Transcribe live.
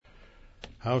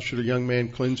How should a young man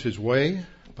cleanse his way?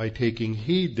 By taking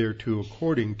heed thereto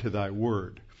according to thy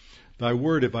word. Thy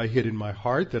word have I hid in my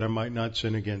heart, that I might not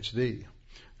sin against thee.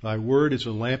 Thy word is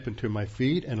a lamp unto my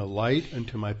feet, and a light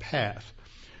unto my path.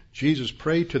 Jesus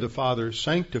prayed to the Father,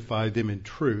 sanctify them in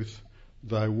truth.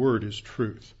 Thy word is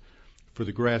truth. For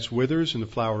the grass withers and the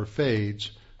flower fades,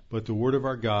 but the word of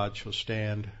our God shall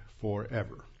stand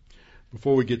forever.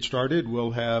 Before we get started,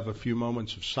 we'll have a few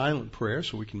moments of silent prayer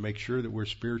so we can make sure that we're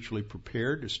spiritually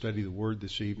prepared to study the Word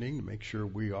this evening, to make sure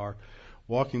we are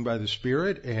walking by the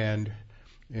Spirit and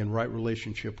in right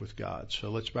relationship with God. So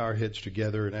let's bow our heads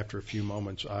together, and after a few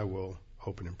moments, I will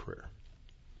open in prayer.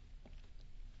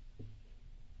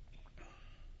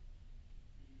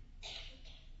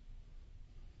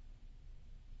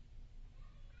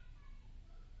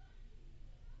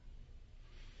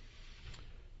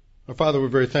 Our Father, we're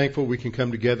very thankful we can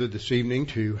come together this evening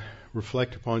to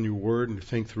reflect upon your word and to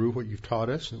think through what you've taught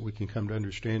us, that we can come to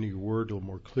understand your word a little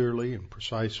more clearly and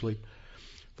precisely.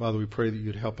 Father, we pray that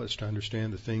you'd help us to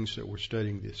understand the things that we're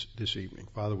studying this evening.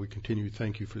 Father, we continue to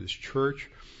thank you for this church,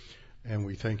 and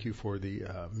we thank you for the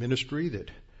ministry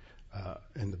that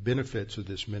and the benefits of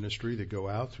this ministry that go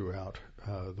out throughout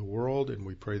the world, and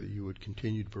we pray that you would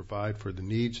continue to provide for the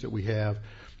needs that we have,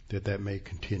 that may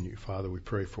continue. Father, we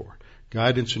pray for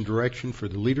guidance and direction for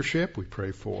the leadership. We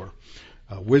pray for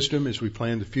wisdom as we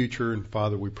plan the future. And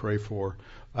Father, we pray for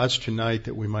us tonight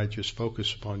that we might just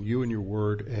focus upon you and your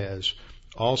word as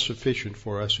all sufficient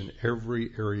for us in every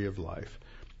area of life.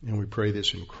 And we pray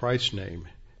this in Christ's name.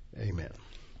 Amen.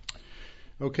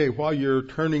 Okay, while you're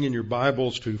turning in your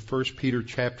Bibles to 1 Peter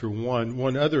chapter 1,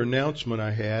 one other announcement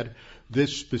I had.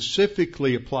 This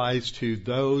specifically applies to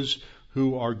those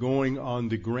who are going on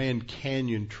the Grand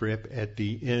Canyon trip at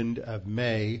the end of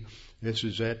May. This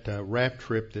is that raft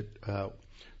trip that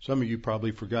some of you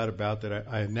probably forgot about, that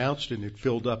I announced, and it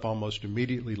filled up almost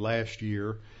immediately last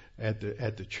year at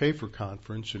the Chafer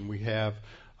Conference, and we have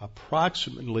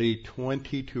approximately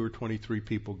 22 or 23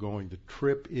 people going. The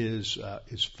trip is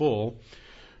full,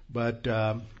 but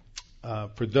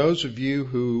for those of you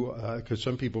who, because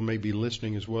some people may be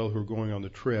listening as well who are going on the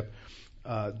trip,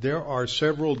 there are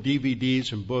several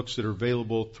DVDs and books that are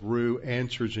available through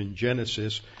Answers in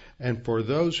Genesis. And for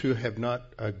those who have not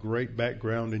a great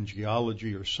background in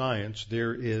geology or science,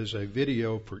 there is a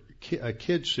video for a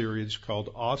kids series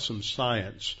called Awesome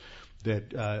Science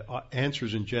that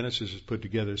Answers in Genesis has put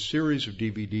together, a series of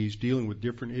DVDs dealing with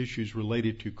different issues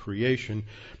related to creation.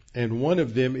 And one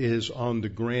of them is on the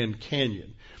Grand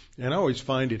Canyon. And I always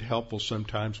find it helpful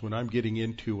sometimes when I'm getting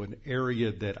into an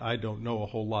area that I don't know a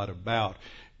whole lot about,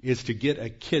 is to get a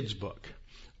kid's book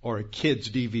or a kid's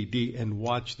DVD and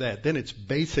watch that. Then it's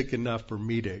basic enough for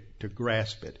me to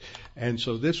grasp it. And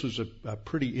so this was a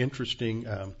pretty interesting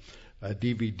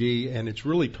DVD, and it's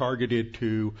really targeted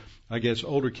to, I guess,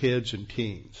 older kids and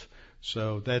teens.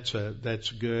 So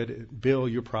that's good. Bill,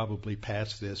 you're probably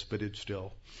past this, but it's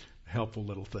still a helpful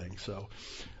little thing. So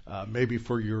maybe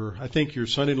for I think your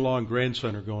son-in-law and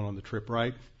grandson are going on the trip,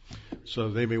 right? So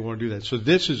they may want to do that. So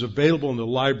this is available in the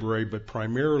library, but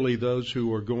primarily those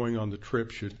who are going on the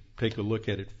trip should take a look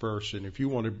at it first. And if you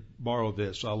want to borrow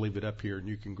this, I'll leave it up here and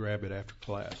you can grab it after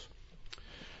class.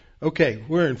 Okay,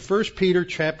 we're in 1 Peter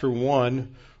chapter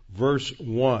 1, verse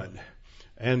 1.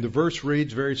 And the verse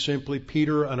reads very simply,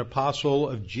 Peter, an apostle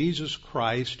of Jesus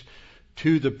Christ,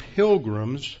 to the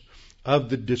pilgrims of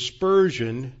the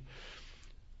dispersion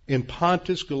in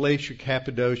Pontus, Galatia,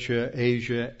 Cappadocia,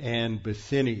 Asia, and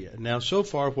Bithynia. Now, so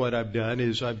far what I've done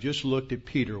is I've just looked at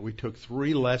Peter. We took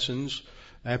 3 lessons.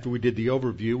 After we did the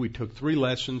overview, we took 3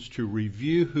 lessons to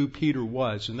review who Peter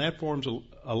was. And that forms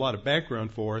a lot of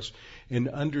background for us in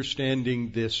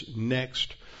understanding this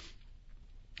next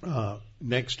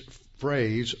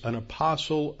phrase, an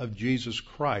apostle of Jesus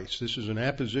Christ. This is an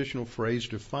appositional phrase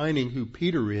defining who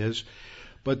Peter is.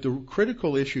 But the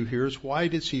critical issue here is, why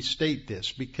does he state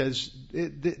this? Because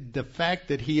the fact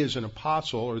that he is an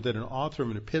apostle, or that an author of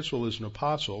an epistle is an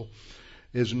apostle,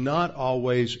 is not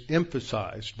always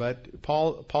emphasized. But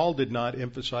Paul did not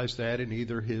emphasize that in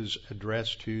either his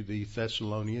address to the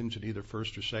Thessalonians, in either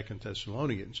 1st or 2nd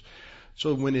Thessalonians.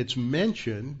 So when it's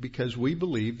mentioned, because we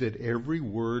believe that every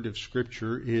word of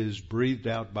Scripture is breathed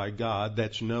out by God,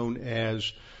 that's known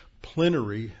as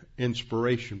plenary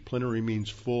inspiration. Plenary means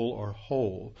full or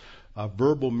whole.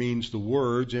 Verbal means the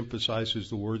words, emphasizes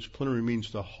the words. Plenary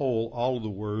means the whole. All of the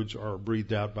words are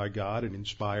breathed out by God and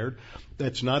inspired.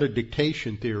 That's not a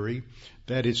dictation theory.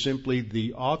 That is simply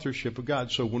the authorship of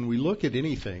God. So when we look at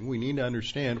anything, we need to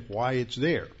understand why it's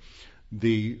there.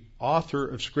 The author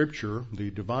of Scripture,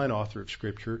 the divine author of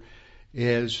Scripture,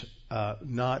 is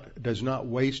does not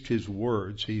waste his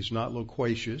words. He's not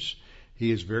loquacious.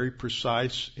 He is very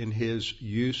precise in his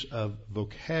use of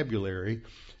vocabulary.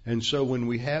 And so when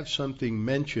we have something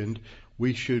mentioned,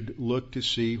 we should look to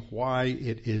see why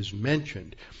it is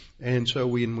mentioned. And so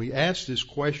when we ask this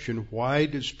question, why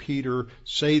does Peter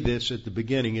say this at the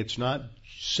beginning? It's not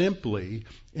simply,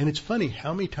 and it's funny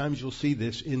how many times you'll see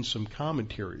this in some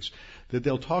commentaries, that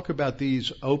they'll talk about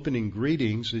these opening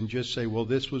greetings and just say, well,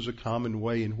 this was a common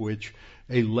way in which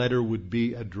a letter would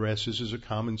be addressed. This is a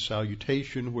common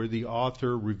salutation where the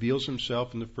author reveals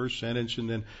himself in the first sentence and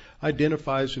then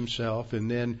identifies himself,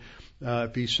 and then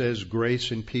if he says grace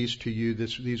and peace to you,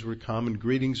 these were common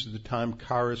greetings at the time.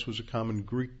 Charis was a common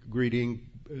Greek greeting.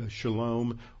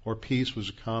 Shalom or peace was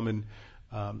a common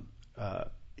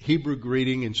Hebrew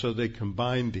greeting, and so they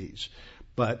combined these.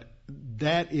 But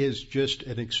that is just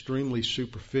an extremely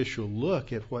superficial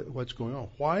look at what's going on.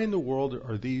 Why in the world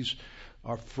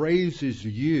are phrases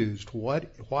used?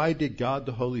 Why did God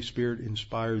the Holy Spirit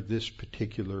inspire this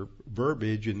particular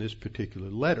verbiage in this particular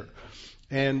letter?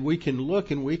 And we can look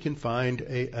and we can find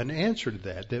an answer to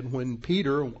that when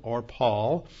Peter or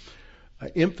Paul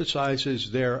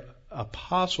emphasizes their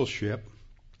apostleship,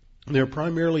 they're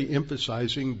primarily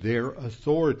emphasizing their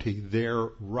authority, their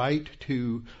right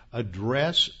to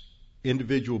address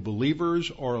individual believers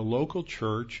or a local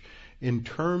church in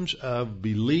terms of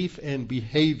belief and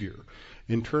behavior,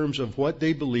 in terms of what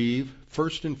they believe,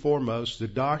 first and foremost, the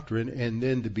doctrine, and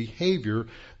then the behavior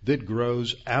that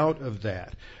grows out of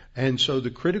that. And so the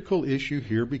critical issue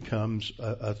here becomes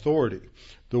authority.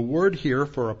 The word here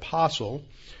for apostle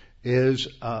is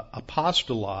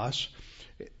apostolos.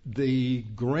 The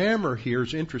grammar here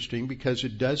is interesting because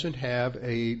it doesn't have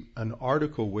an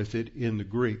article with it in the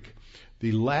Greek.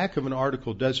 The lack of an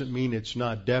article doesn't mean it's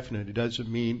not definite. It doesn't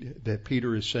mean that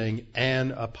Peter is saying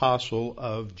an apostle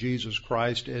of Jesus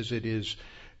Christ as it is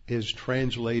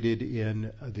translated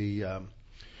in the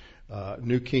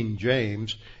New King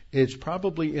James. It's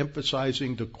probably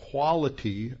emphasizing the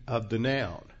quality of the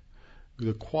noun.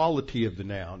 The quality of the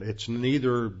noun. It's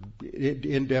neither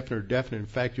indefinite or definite. In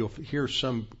fact, you'll hear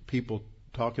some people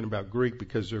talking about Greek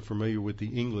because they're familiar with the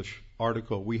English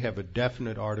article. We have a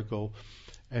definite article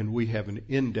and we have an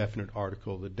indefinite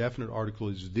article. The definite article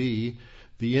is the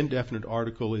indefinite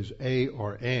article is a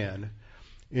or an.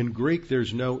 In Greek,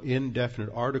 there's no indefinite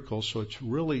article, so it's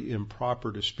really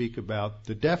improper to speak about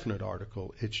the definite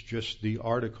article. It's just the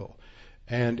article.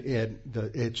 And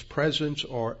its presence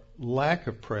or lack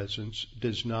of presence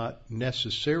does not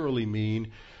necessarily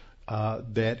mean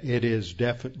that it is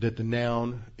that the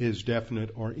noun is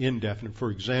definite or indefinite.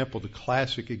 For example, the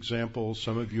classic example,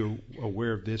 some of you are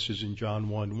aware of this, is in John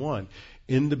 1:1.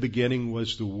 In the beginning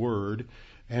was the Word,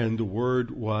 and the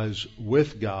Word was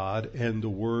with God, and the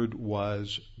Word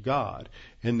was God.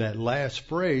 In that last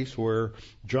phrase where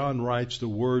John writes the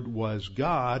Word was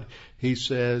God, he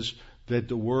says that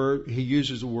he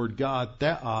uses the word God,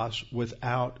 theos,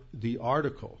 without the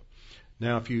article.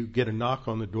 Now, if you get a knock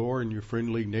on the door and your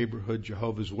friendly neighborhood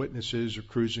Jehovah's Witnesses are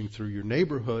cruising through your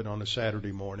neighborhood on a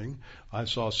Saturday morning, I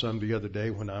saw some the other day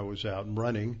when I was out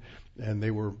running, and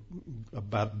they were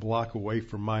about a block away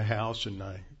from my house, and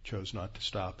I chose not to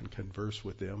stop and converse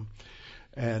with them.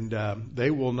 And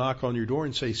they will knock on your door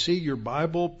and say, see, your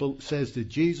Bible says that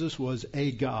Jesus was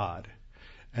a God.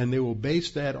 And they will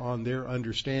base that on their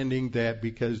understanding that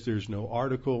because there's no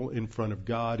article in front of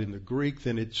God in the Greek,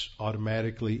 then it's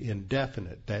automatically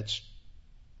indefinite. That's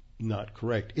not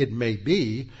correct. It may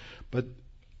be, but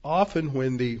often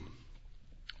when the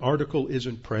article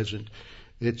isn't present,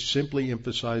 it's simply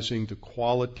emphasizing the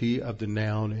quality of the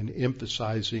noun and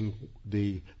emphasizing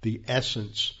the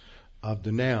essence of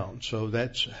the noun. So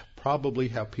that's probably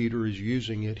how Peter is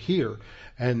using it here.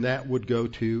 And that would go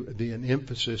to an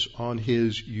emphasis on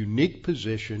his unique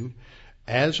position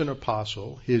as an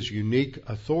apostle, his unique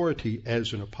authority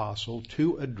as an apostle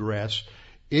to address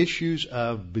issues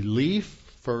of belief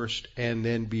first and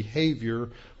then behavior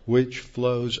which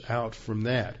flows out from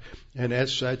that. And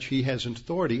as such, he has an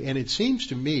authority. And it seems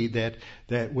to me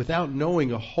that without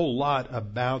knowing a whole lot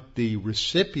about the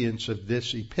recipients of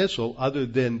this epistle, other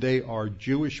than they are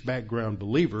Jewish background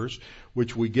believers,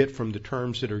 which we get from the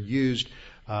terms that are used,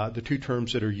 the two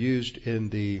terms that are used in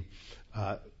the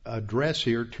address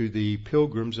here to the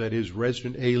pilgrims, that is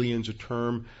resident aliens, a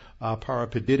term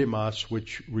parapididimos,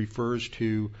 which refers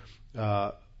to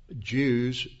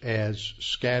Jews as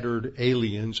scattered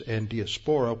aliens, and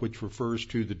diaspora, which refers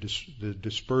to the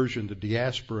dispersion, the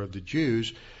diaspora of the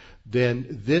Jews, then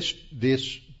this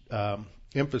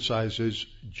emphasizes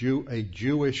a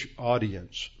Jewish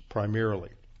audience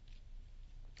primarily.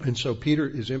 And so Peter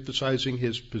is emphasizing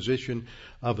his position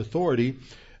of authority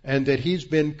and that he's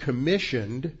been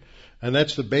commissioned, and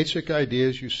that's the basic idea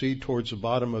as you see towards the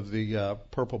bottom of the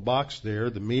purple box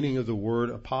there. The meaning of the word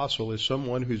apostle is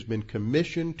someone who's been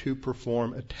commissioned to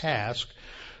perform a task,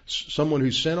 someone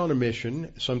who's sent on a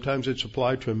mission. Sometimes it's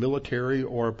applied to a military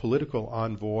or a political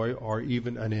envoy or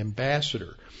even an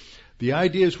ambassador. The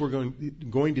ideas we're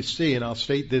going to see, and I'll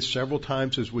state this several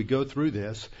times as we go through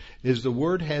this, is the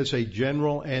word has a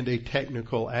general and a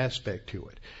technical aspect to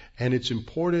it. And it's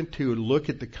important to look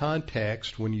at the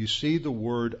context when you see the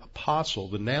word apostle,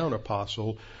 the noun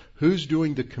apostle, who's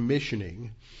doing the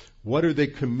commissioning, what are they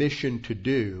commissioned to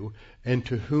do, and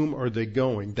to whom are they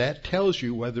going. That tells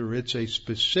you whether it's a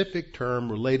specific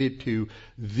term related to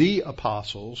the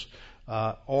apostles,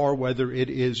 or whether it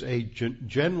is a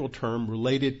general term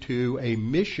related to a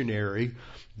missionary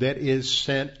that is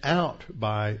sent out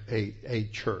by a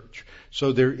church.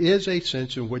 So there is a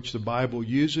sense in which the Bible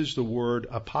uses the word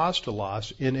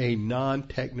apostolos in a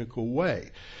non-technical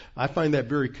way. I find that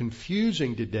very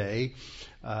confusing today.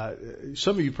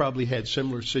 Some of you probably had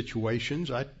similar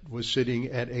situations. I was sitting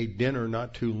at a dinner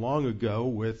not too long ago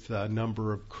with a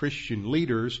number of Christian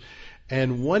leaders,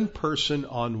 and one person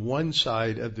on one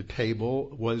side of the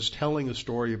table was telling a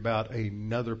story about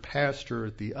another pastor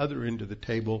at the other end of the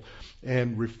table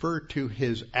and referred to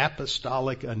his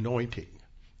apostolic anointing.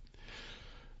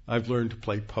 I've learned to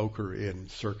play poker in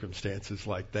circumstances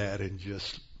like that and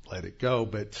just let it go.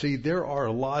 But see, there are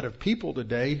a lot of people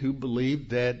today who believe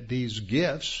that these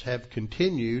gifts have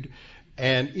continued,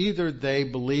 and either they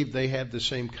believe they have the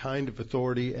same kind of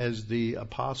authority as the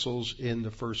apostles in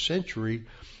the first century,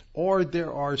 or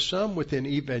there are some within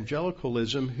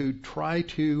evangelicalism who try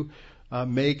to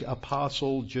make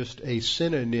apostle just a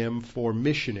synonym for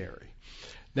missionary.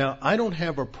 Now, I don't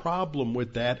have a problem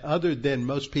with that other than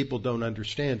most people don't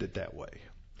understand it that way.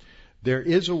 There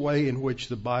is a way in which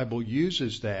the Bible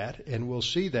uses that, and we'll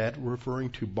see that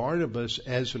referring to Barnabas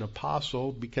as an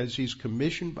apostle because he's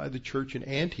commissioned by the church in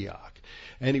Antioch,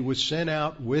 and he was sent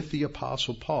out with the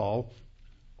apostle Paul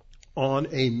on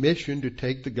a mission to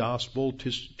take the gospel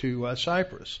to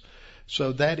Cyprus.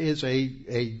 So that is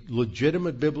a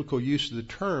legitimate biblical use of the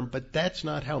term, but that's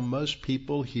not how most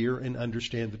people hear and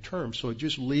understand the term. So it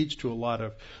just leads to a lot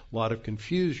of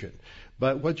confusion.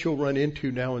 But what you'll run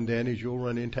into now and then is you'll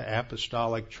run into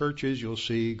apostolic churches. You'll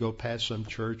see, go past some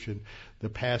church and the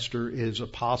pastor is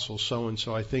apostle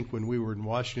so-and-so. I think when we were in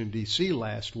Washington, D.C.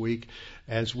 last week,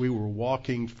 as we were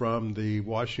walking from the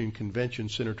Washington Convention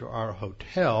Center to our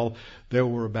hotel, there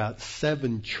were about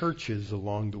 7 churches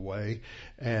along the way.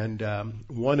 And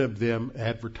one of them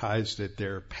advertised that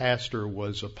their pastor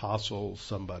was apostle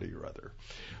somebody or other.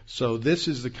 So this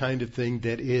is the kind of thing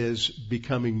that is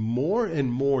becoming more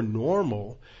and more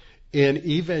normal in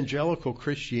evangelical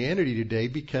Christianity today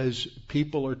because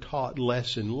people are taught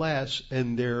less and less,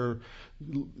 and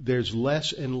there's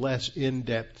less and less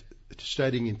in-depth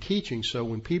studying and teaching. So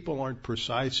when people aren't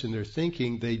precise in their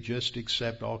thinking, they just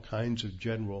accept all kinds of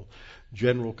general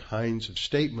kinds of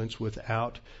statements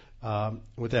without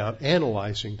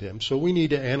analyzing them. So we need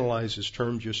to analyze this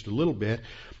term just a little bit.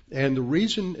 And the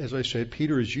reason, as I said,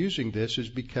 Peter is using this is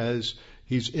because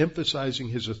he's emphasizing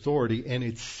his authority, and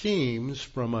it seems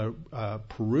from a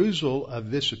perusal of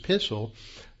this epistle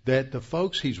that the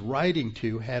folks he's writing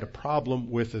to had a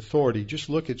problem with authority. Just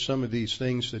look at some of these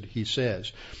things that he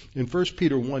says. In 1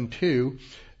 Peter 1:2,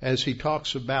 as he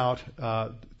talks about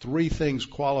 3 things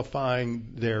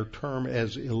qualifying their term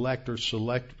as elect or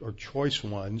select or choice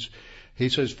ones, he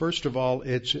says, first of all,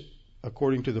 it's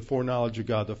according to the foreknowledge of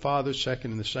God the Father,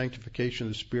 second, in the sanctification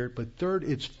of the Spirit, but third,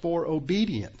 it's for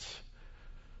obedience.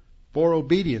 For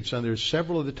obedience. And there's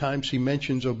several of the times he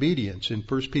mentions obedience. In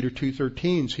 1 Peter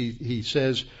 2:13, he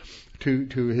says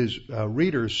to his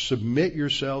readers, submit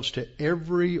yourselves to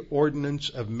every ordinance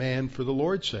of man for the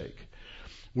Lord's sake.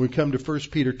 When we come to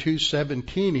 1 Peter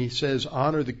 2:17, he says,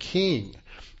 honor the king.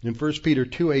 In 1 Peter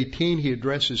 2:18, he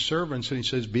addresses servants and he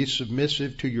says, be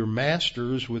submissive to your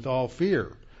masters with all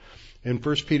fear. In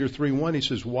 1 Peter 3:1, he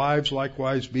says, wives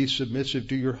likewise be submissive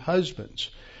to your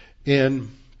husbands. In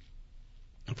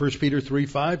 1 Peter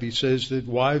 3:5, he says that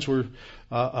wives were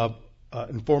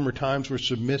in former times were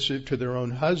submissive to their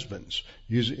own husbands.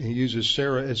 He uses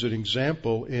Sarah as an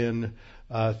example in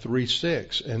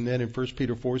 3:6. And then in 1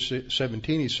 Peter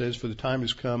 4:17, he says, for the time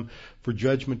has come for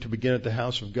judgment to begin at the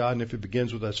house of God, and if it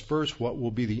begins with us first, what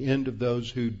will be the end of those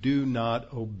who do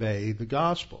not obey the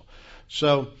gospel?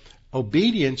 So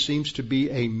obedience seems to be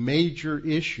a major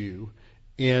issue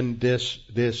in this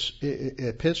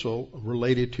epistle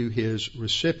related to his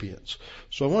recipients.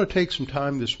 So I want to take some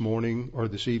time this morning, or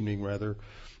this evening rather,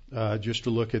 just to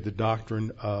look at the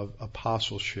doctrine of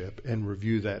apostleship and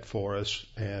review that for us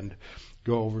and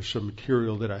go over some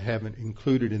material that I haven't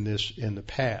included in this in the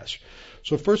past.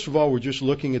 So first of all, we're just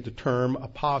looking at the term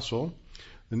apostle.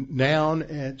 The noun,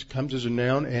 it comes as a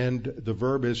noun, and the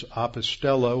verb is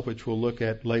apostello, which we'll look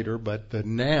at later, but the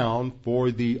noun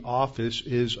for the office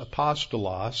is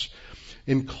apostolos.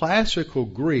 In classical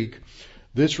Greek,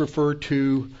 this referred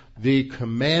to the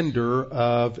commander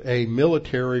of a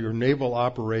military or naval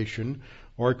operation,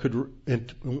 or it could,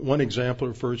 one example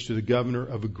refers to the governor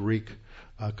of a Greek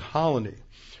colony.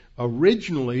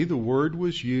 Originally, the word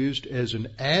was used as an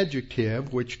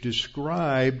adjective which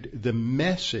described the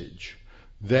message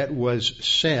that was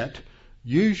sent,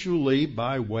 usually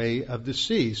by way of the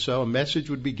sea. So a message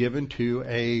would be given to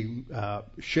a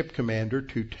ship commander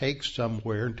to take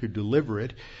somewhere and to deliver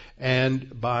it,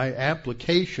 and by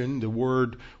application, the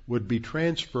word would be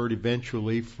transferred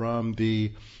eventually from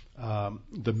the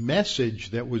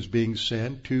message that was being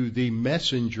sent to the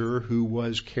messenger who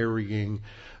was carrying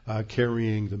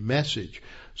the message.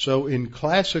 So in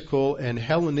classical and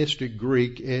Hellenistic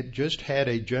Greek, it just had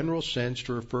a general sense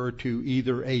to refer to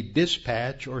either a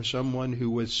dispatch or someone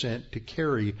who was sent to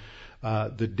carry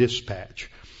the dispatch.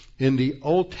 In the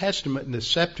Old Testament, in the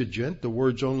Septuagint, the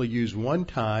word's only used one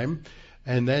time,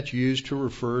 and that's used to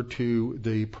refer to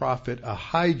the prophet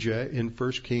Ahijah in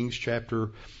 1 Kings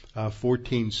chapter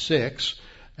 14:6.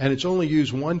 And it's only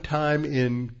used one time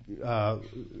in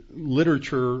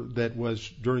literature that was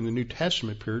during the New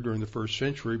Testament period, during the first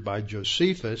century, by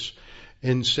Josephus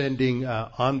in sending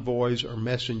envoys or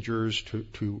messengers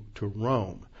to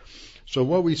Rome. So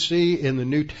what we see in the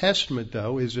New Testament,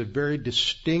 though, is a very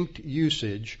distinct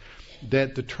usage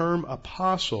that the term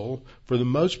apostle, for the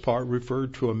most part,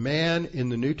 referred to a man in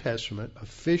the New Testament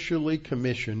officially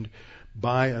commissioned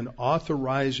by an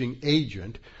authorizing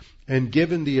agent and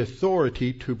given the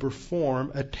authority to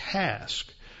perform a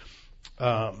task.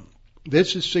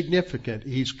 This is significant.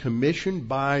 He's commissioned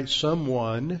by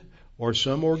someone or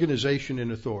some organization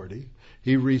in authority.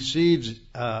 He receives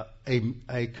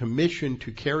a commission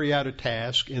to carry out a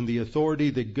task and the authority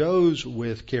that goes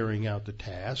with carrying out the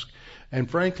task. And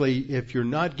frankly, if you're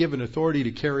not given authority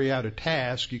to carry out a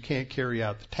task, you can't carry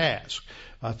out the task.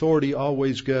 Authority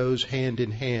always goes hand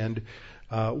in hand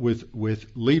with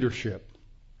leadership.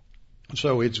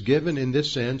 So it's given in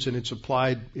this sense, and it's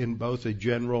applied in both a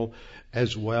general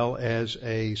as well as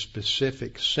a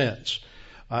specific sense.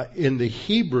 In the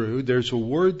Hebrew, there's a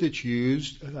word that's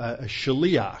used, a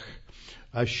shaliach.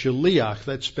 A shaliach,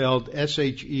 that's spelled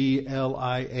S-H-E-L-I-A-C-H.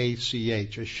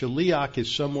 A shaliach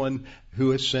is someone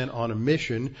who is sent on a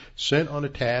mission, sent on a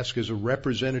task as a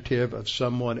representative of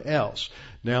someone else.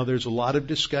 Now, there's a lot of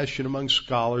discussion among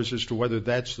scholars as to whether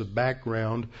that's the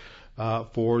background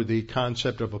for the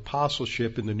concept of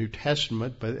apostleship in the New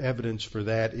Testament, but evidence for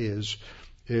that is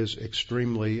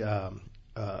extremely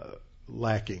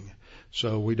lacking.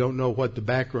 So we don't know what the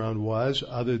background was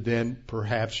other than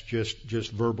perhaps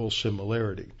just verbal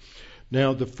similarity.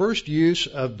 Now, the first use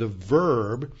of the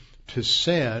verb to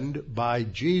send by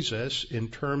Jesus in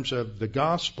terms of the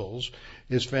Gospels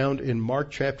is found in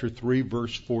Mark chapter 3,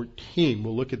 verse 14.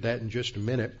 We'll look at that in just a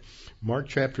minute. Mark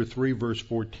chapter 3, verse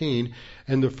 14.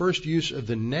 And the first use of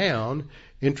the noun,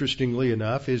 interestingly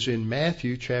enough, is in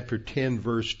Matthew chapter 10,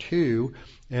 verse 2,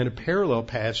 and a parallel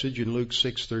passage in Luke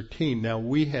 6:13. Now,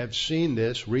 we have seen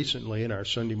this recently in our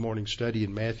Sunday morning study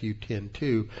in Matthew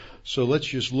 10:2. So let's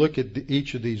just look at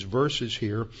each of these verses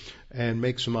here and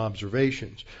make some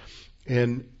observations.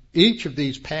 In each of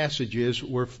these passages,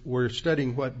 we're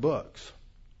studying what books?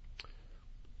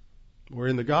 We're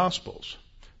in the Gospels.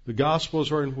 The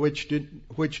Gospels are in which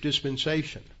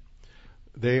dispensation?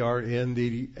 They are in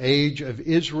the age of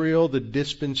Israel, the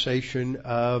dispensation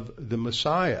of the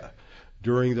Messiah,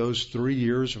 during those 3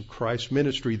 years of Christ's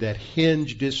ministry, that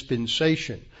hinge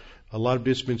dispensation. A lot of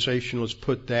dispensationalists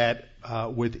put that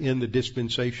within the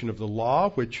dispensation of the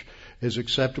law, which is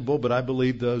acceptable, but I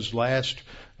believe those last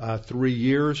 3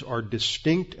 years are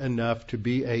distinct enough to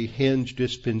be a hinge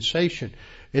dispensation.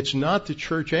 It's not the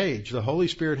church age. The Holy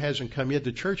Spirit hasn't come yet.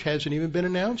 The church hasn't even been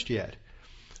announced yet.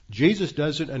 Jesus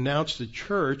doesn't announce the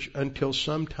church until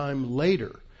sometime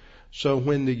later. So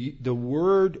when the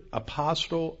word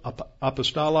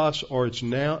apostolos, or its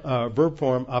now verb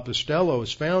form apostello,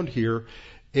 is found here,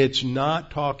 it's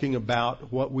not talking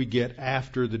about what we get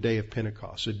after the day of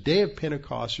Pentecost. The day of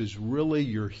Pentecost is really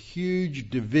your huge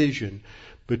division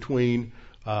between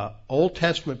Old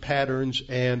Testament patterns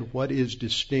and what is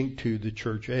distinct to the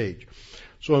church age.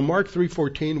 So in Mark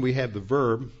 3:14 we have the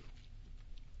verb.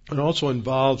 It also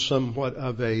involves somewhat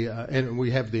of and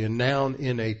we have the noun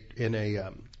in a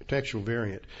textual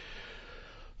variant.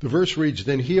 The verse reads,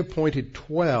 "Then he appointed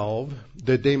 12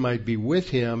 that they might be with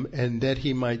him and that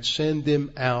he might send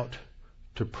them out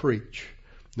to preach."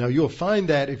 Now you'll find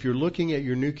that if you're looking at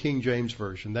your New King James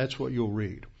Version, that's what you'll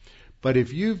read. But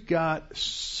if you've got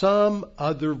some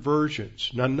other versions,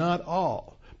 now not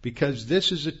all, because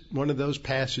this is one of those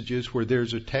passages where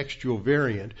there's a textual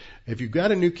variant. If you've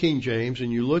got a New King James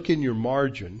and you look in your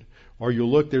margin, or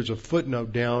you'll look, there's a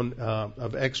footnote down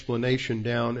of explanation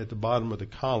down at the bottom of the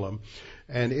column,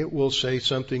 and it will say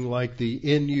something like the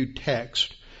NU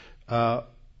text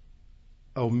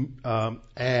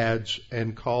adds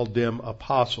and called them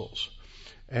apostles.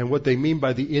 And what they mean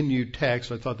by the NU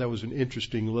text, I thought that was an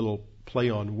interesting little play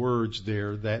on words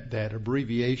there. That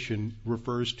abbreviation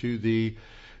refers to the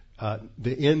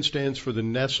N stands for the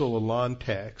Nestle Aland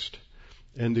text,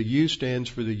 and the U stands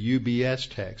for the UBS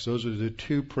text. Those are the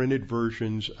two printed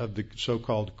versions of the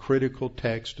so-called critical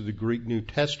text of the Greek New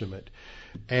Testament.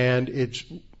 And it's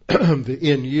the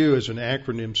NU as an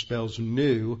acronym spells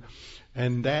new,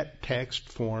 and that text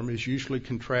form is usually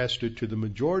contrasted to the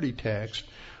majority text,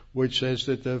 which says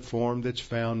that the form that's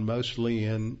found mostly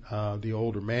in the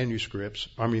older manuscripts,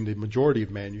 the majority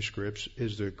of manuscripts,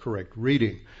 is the correct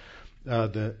reading.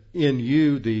 The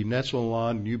NU, the Nestle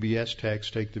Aland UBS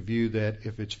text, take the view that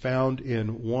if it's found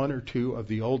in one or two of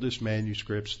the oldest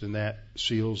manuscripts, then that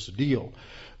seals the deal.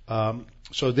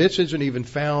 So this isn't even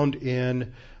found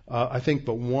in, I think,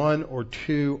 but one or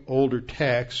two older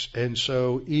texts, and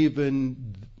so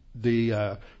even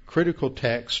the critical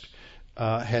text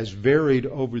has varied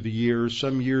over the years.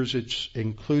 Some years it's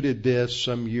included this,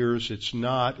 some years it's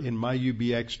not. In my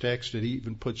UBX text, it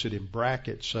even puts it in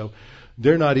brackets. So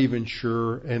they're not even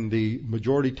sure, and the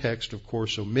majority text, of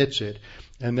course, omits it.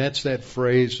 And that's that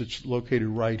phrase that's located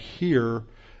right here,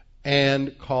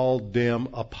 "and called them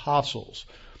apostles."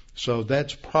 So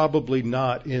that's probably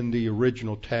not in the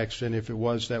original text, and if it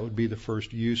was, that would be the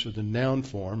first use of the noun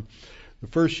form. The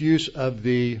first use of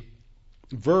the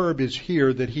verb is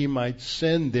here, that he might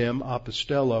send them,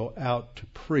 apostello, out to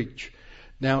preach.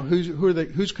 Now,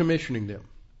 who's commissioning them?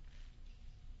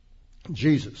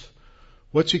 Jesus.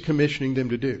 What's he commissioning them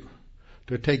to do?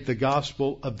 To take the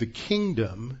gospel of the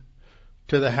kingdom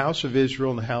to the house of Israel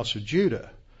and the house of Judah.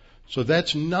 So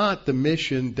that's not the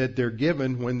mission that they're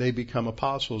given when they become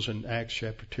apostles in Acts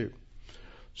chapter 2.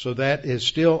 So that is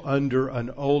still under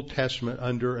an Old Testament,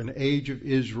 under an age of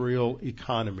Israel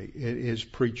economy. It is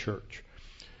pre-church.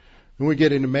 When we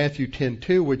get into Matthew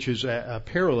 10:2, which is a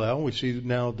parallel, we see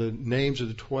now the names of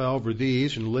the 12 are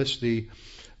these, and lists the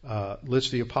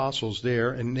apostles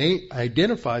there, and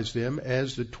identifies them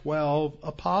as the 12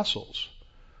 apostles.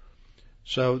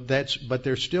 So but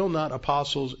they're still not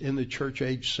apostles in the church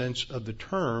age sense of the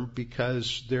term,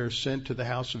 because they're sent to the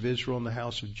house of Israel and the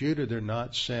house of Judah. They're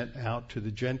not sent out to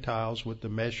the Gentiles with the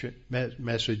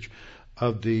message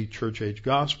of the church age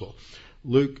gospel.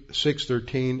 Luke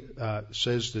 6:13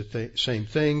 says the same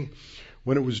thing.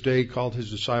 When it was day, he called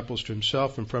his disciples to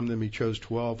himself, and from them he chose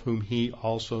 12, whom he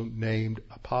also named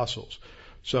apostles.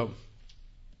 So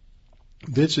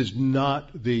this is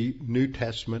not the New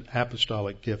Testament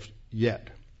apostolic gift yet.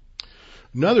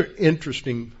 Another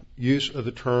interesting use of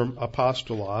the term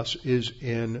apostolos is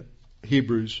in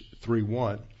Hebrews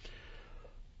 3:1,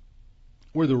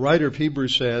 where the writer of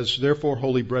Hebrews says, "Therefore,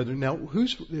 holy brethren." Now,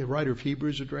 who's the writer of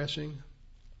Hebrews addressing?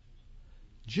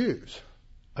 Jews.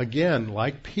 Again,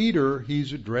 like Peter,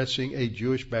 he's addressing a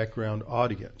Jewish background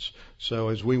audience. So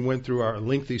as we went through our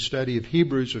lengthy study of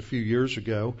Hebrews a few years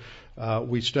ago,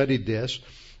 we studied this.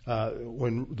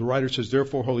 When the writer says,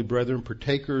 "Therefore, holy brethren,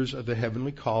 partakers of the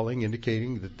heavenly calling,"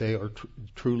 indicating that they are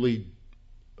truly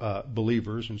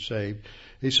believers and saved,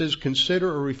 he says, "Consider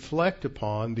or reflect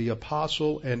upon the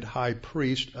apostle and high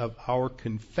priest of our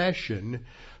confession,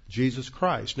 Jesus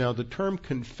Christ." Now, the term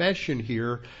confession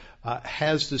here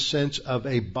has the sense of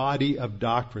a body of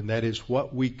doctrine. That is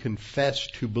what we confess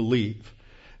to believe.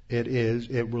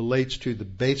 It relates to the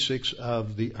basics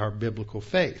of our biblical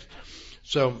faith.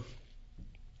 So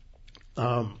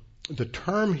the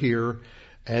term here,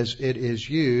 as it is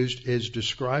used, is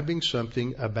describing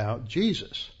something about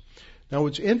Jesus. Now,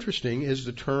 what's interesting is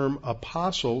the term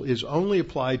apostle is only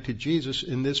applied to Jesus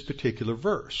in this particular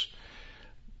verse,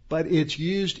 but it's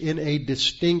used in a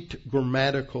distinct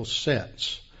grammatical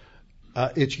sense.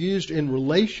 It's used in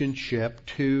relationship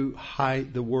to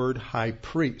the word high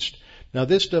priest. Now,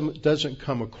 this doesn't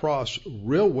come across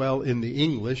real well in the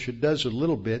English. It does a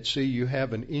little bit. See, you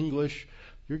have an English.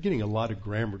 You're getting a lot of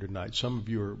grammar tonight. Some of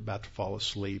you are about to fall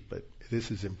asleep, but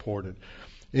this is important.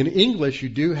 In English, you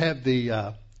do have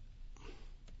the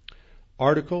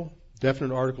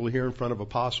definite article here in front of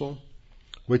apostle,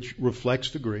 which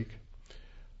reflects the Greek.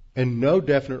 and no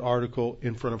definite article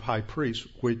in front of high priest,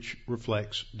 which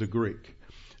reflects the Greek.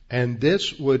 And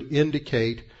this would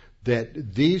indicate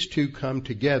that these two come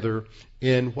together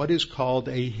in what is called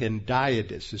a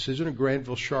hendiadys. This isn't a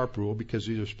Granville Sharp rule because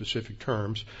these are specific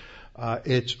terms.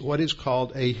 It's what is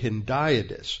called a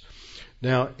hendiadys.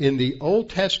 Now, in the Old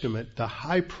Testament, the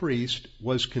high priest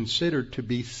was considered to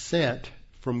be sent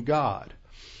from God.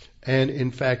 And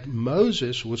in fact,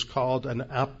 Moses was called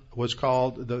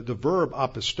the verb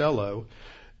apostello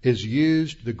is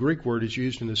used, the Greek word is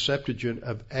used in the Septuagint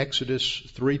of Exodus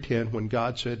 3:10 when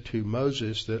God said to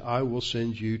Moses that I will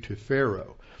send you to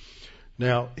Pharaoh.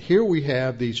 Now, here we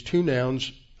have these two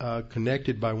nouns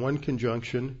connected by one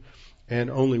conjunction and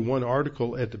only one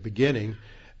article at the beginning.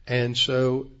 And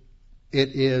so it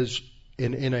is,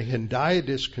 in a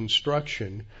hendiadys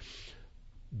construction,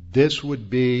 this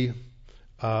would be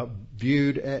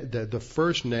viewed, the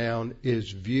first noun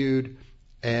is viewed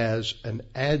as an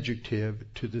adjective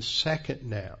to the second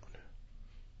noun.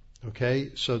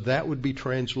 Okay, so that would be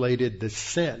translated the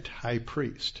sent high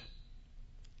priest.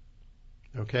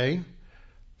 Okay,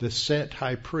 the sent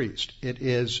high priest.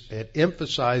 It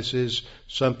emphasizes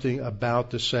something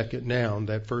about the second noun.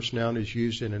 That first noun is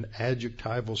used in an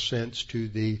adjectival sense to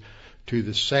the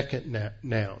second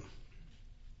noun.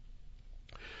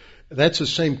 That's the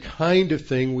same kind of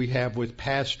thing we have with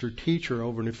pastor-teacher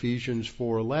over in Ephesians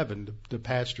 4:11. The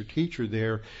pastor-teacher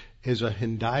there is a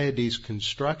hendiadys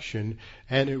construction,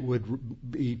 and it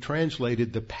would be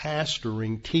translated the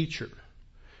pastoring teacher,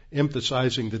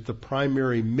 emphasizing that the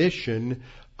primary mission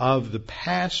of the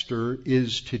pastor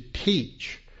is to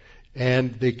teach.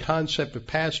 And the concept of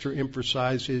pastor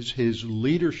emphasizes his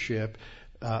leadership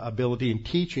ability, and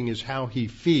teaching is how he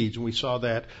feeds. And we saw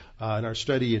that in our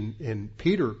study in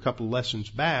Peter a couple of lessons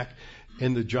back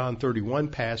in the John 31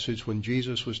 passage when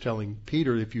Jesus was telling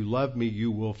Peter, if you love me, you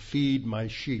will feed my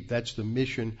sheep. That's the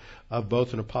mission of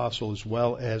both an apostle as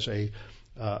well as a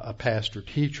pastor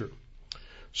teacher.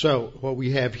 So what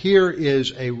we have here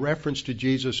is a reference to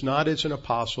Jesus not as an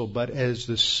apostle but as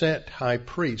the sent high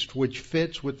priest, which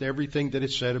fits with everything that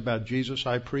is said about Jesus'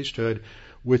 high priesthood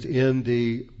within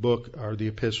the book or the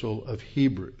epistle of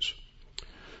Hebrews.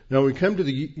 Now, when we come to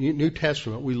the New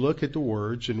Testament, we look at the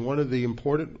words, and one of the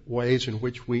important ways in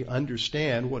which we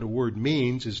understand what a word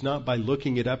means is not by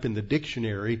looking it up in the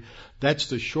dictionary. That's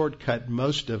the shortcut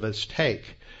most of us take.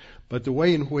 But the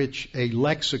way in which a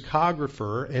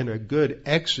lexicographer and a good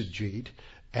exegete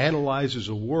analyzes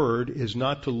a word is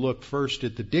not to look first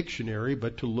at the dictionary,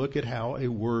 but to look at how a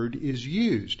word is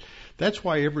used. That's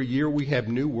why every year we have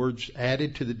new words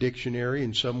added to the dictionary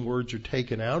and some words are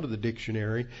taken out of the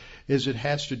dictionary, is it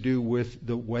has to do with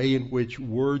the way in which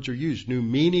words are used. New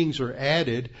meanings are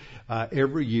added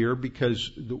every year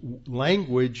because the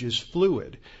language is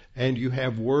fluid, and you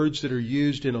have words that are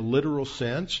used in a literal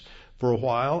sense for a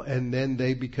while, and then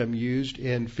they become used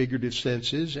in figurative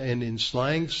senses and in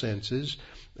slang senses,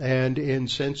 and in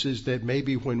senses that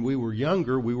maybe when we were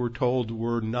younger we were told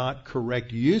were not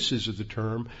correct uses of the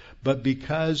term, but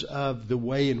because of the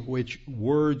way in which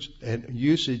words and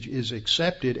usage is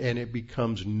accepted and it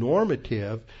becomes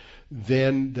normative,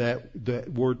 then that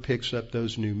word picks up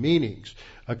those new meanings.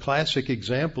 A classic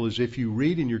example is if you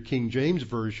read in your King James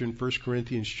Version, 1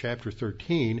 Corinthians chapter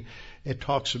 13, it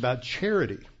talks about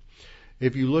charity.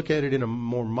 If you look at it in a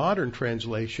more modern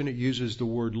translation, it uses the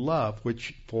word love,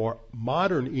 which for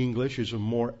modern English is a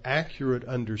more accurate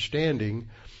understanding,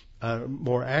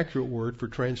 more accurate word for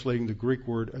translating the Greek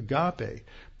word agape.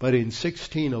 But in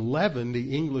 1611,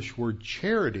 the English word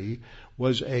charity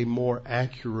was a more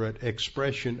accurate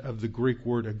expression of the Greek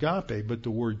word agape. But the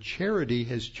word charity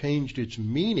has changed its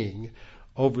meaning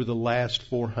over the last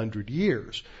 400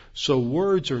 years. So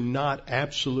words are not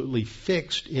absolutely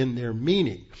fixed in their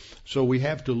meaning. So we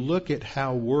have to look at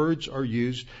how words are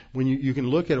used. When you can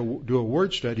look at do a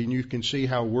word study and you can see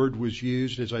how a word was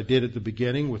used, as I did at the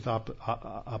beginning with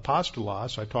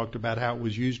apostolos. I talked about how it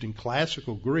was used in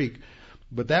classical Greek,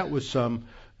 but that was some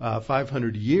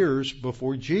 500 years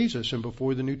before Jesus and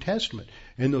before the New Testament.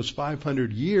 In those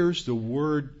 500 years, the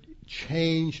word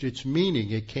changed its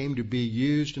meaning. It came to be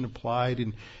used and applied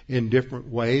in different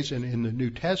ways, and in the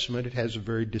New Testament it has a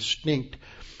very distinct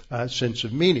sense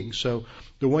of meaning. So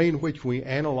the way in which we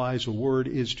analyze a word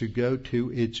is to go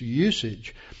to its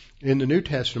usage. In the New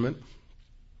Testament,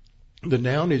 the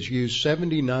noun is used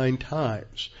 79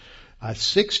 times.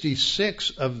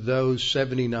 66 of those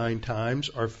 79 times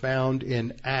are found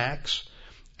in Acts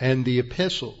and the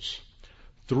epistles.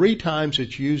 3 times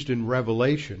it's used in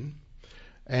Revelation,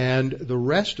 and the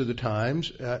rest of the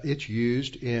times it's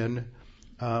used in,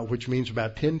 which means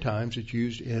about 10 times it's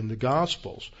used in the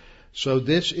Gospels. So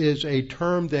this is a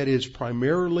term that is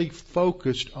primarily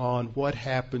focused on what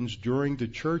happens during the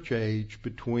church age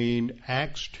between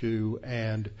Acts 2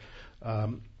 and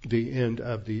the end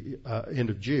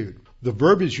of Jude. The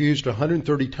verb is used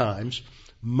 130 times.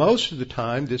 Most of the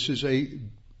time, this is a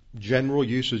general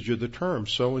usage of the term.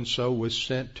 So-and-so was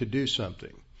sent to do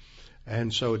something.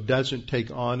 And so it doesn't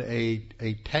take on a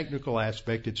technical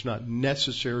aspect. It's not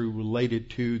necessarily related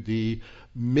to the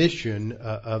mission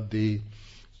of the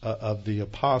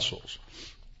apostles.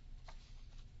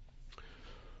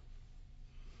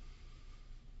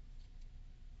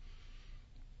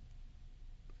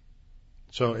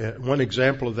 So one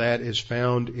example of that is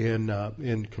found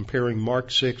in comparing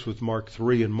Mark 6 with Mark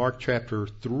 3. In Mark chapter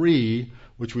 3,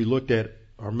 which we looked at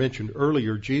or mentioned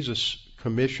earlier, Jesus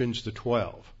commissions the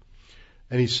 12.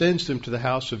 And he sends them to the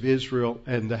house of Israel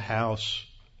and the house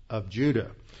of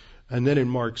Judah. And then in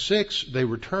Mark 6, they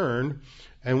return.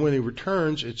 And when he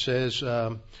returns, it says, these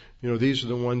are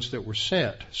the ones that were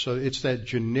sent. So it's that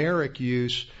generic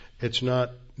use. It's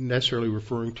not necessarily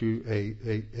referring to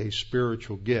a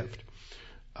spiritual gift.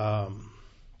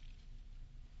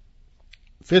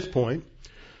 Fifth point,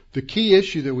 the key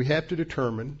issue that we have to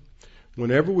determine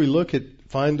whenever we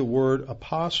find the word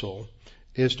apostle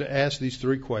is to ask these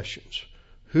three questions.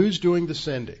 Who's doing the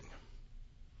sending?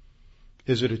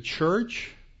 Is it a church?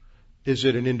 Is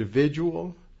it an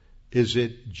individual? Is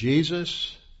it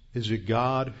Jesus? Is it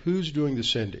God? Who's doing the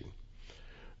sending?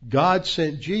 God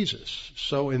sent Jesus.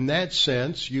 So in that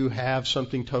sense, you have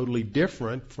something totally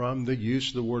different from the use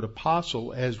of the word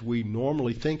apostle as we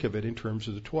normally think of it in terms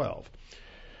of the 12.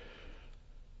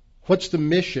 What's the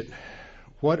mission?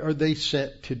 What are they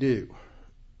sent to do?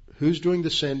 Who's doing the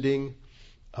sending?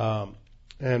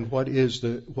 And what is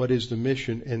the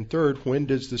mission? And third, when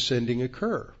does the sending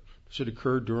occur? Does it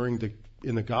occur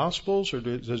in the Gospels, or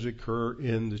does it occur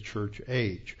in the church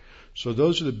age? So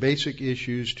those are the basic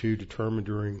issues to determine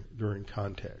during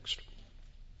context.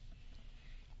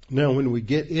 Now, when we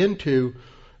get into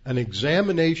an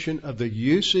examination of the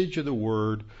usage of the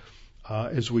word,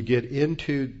 as we get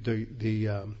into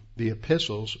the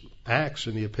epistles, Acts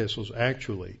and the epistles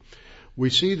actually, we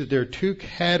see that there are two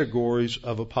categories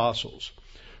of apostles.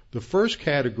 The first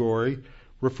category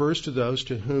refers to those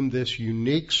to whom this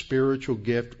unique spiritual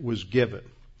gift was given.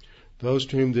 Those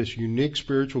to whom this unique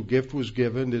spiritual gift was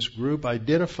given, this group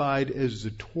identified as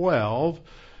the 12,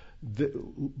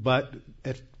 but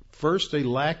at first they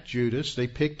lacked Judas. They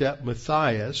picked up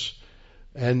Matthias,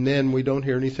 and then we don't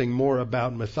hear anything more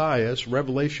about Matthias.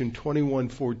 Revelation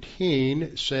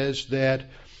 21:14 says that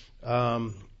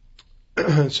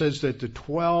the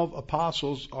 12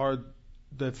 apostles are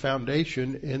the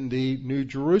foundation in the New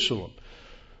Jerusalem.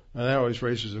 Now, that always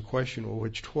raises the question, well,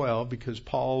 which 12? Because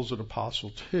Paul's an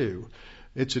apostle too.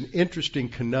 It's an interesting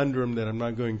conundrum that I'm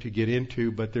not going to get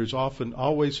into, but there's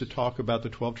always a talk about the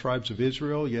 12 tribes of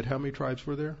Israel, yet how many tribes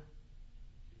were there?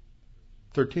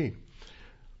 13.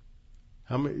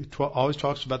 Always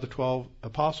talks about the 12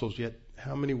 apostles, yet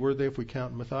how many were there if we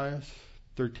count Matthias?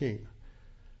 13.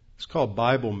 It's called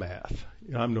Bible math.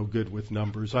 I'm no good with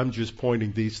numbers. I'm just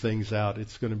pointing these things out.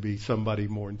 It's going to be somebody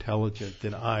more intelligent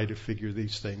than I to figure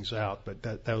these things out. But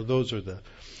those are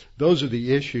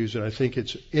the issues, and I think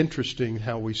it's interesting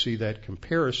how we see that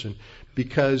comparison,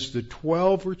 because the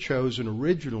 12 were chosen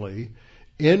originally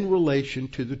in relation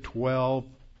to the 12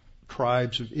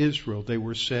 tribes of Israel. They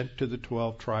were sent to the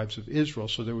 12 tribes of Israel,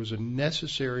 so there was a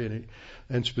necessary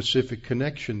and specific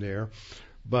connection there.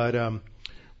 But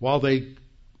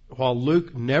while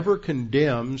Luke never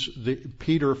condemns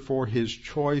Peter for his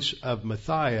choice of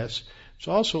Matthias, it's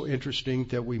also interesting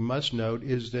that we must note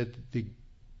is that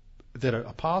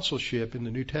apostleship in the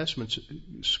New Testament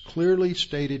is clearly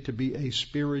stated to be a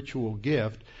spiritual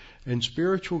gift, and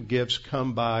spiritual gifts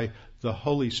come by the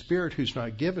Holy Spirit, who's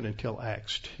not given until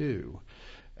Acts 2,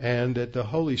 and that the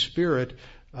Holy Spirit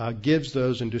gives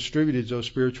those and distributes those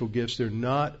spiritual gifts. They're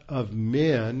not of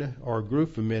men or a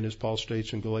group of men, as Paul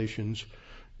states in Galatians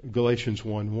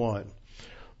 1:1.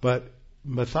 But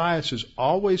Matthias is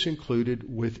always included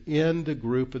within the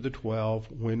group of the 12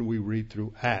 when we read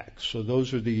through Acts. So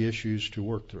those are the issues to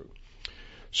work through.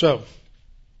 So,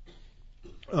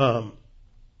 what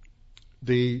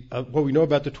we know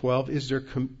about the 12 is they're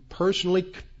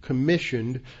personally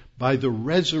commissioned by the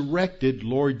resurrected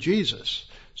Lord Jesus.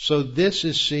 So this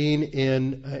is seen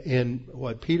in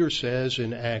what Peter says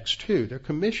in Acts 2. They're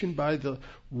commissioned by the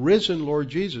risen Lord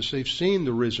Jesus. They've seen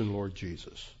the risen Lord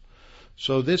Jesus.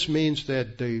 So this means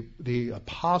that the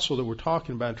apostle that we're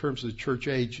talking about in terms of the church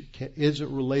age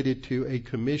isn't related to a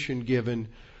commission given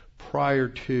prior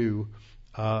to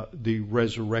the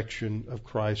resurrection of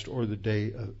Christ or the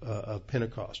day of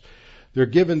Pentecost. They're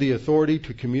given the authority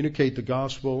to communicate the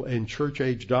gospel and church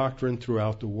age doctrine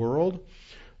throughout the world.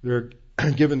 They're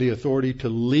given the authority to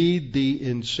lead the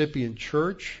incipient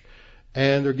church,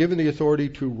 and they're given the authority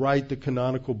to write the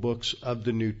canonical books of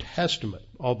the New Testament,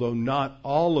 although not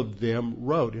all of them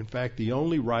wrote. In fact, the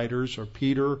only writers are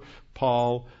Peter,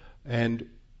 Paul, and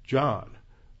John.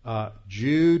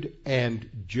 Jude and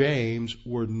James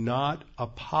were not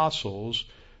apostles.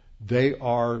 They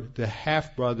are the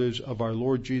half-brothers of our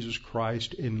Lord Jesus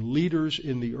Christ and leaders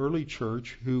in the early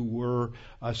church who were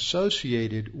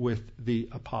associated with the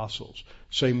apostles.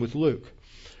 Same with Luke.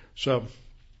 So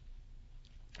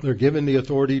they're given the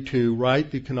authority to write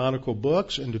the canonical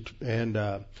books, and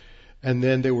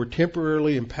then they were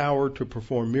temporarily empowered to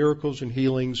perform miracles and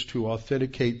healings to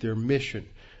authenticate their mission,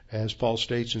 as Paul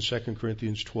states in 2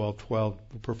 Corinthians 12:12,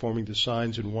 performing the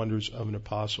signs and wonders of an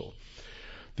apostle.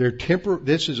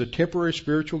 This is a temporary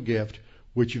spiritual gift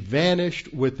which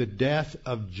vanished with the death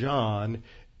of John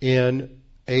in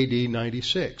AD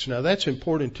 96. Now that's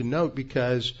important to note,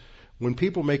 because when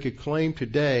people make a claim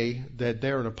today that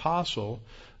they're an apostle,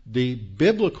 the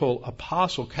biblical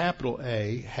apostle, capital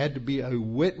A, had to be a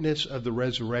witness of the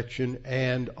resurrection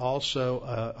and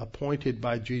also appointed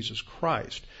by Jesus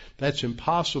Christ. That's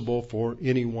impossible for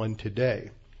anyone today.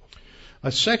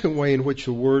 A second way in which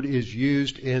the word is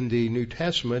used in the New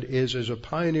Testament is as a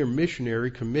pioneer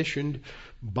missionary commissioned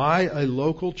by a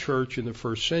local church in the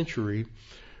first century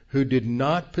who did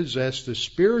not possess the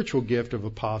spiritual gift of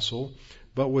apostle,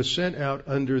 but was sent out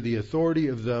under the authority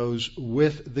of those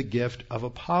with the gift of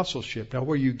apostleship. Now,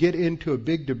 where you get into a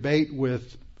big debate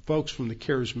with folks from the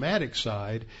charismatic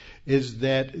side is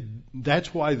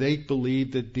that's why they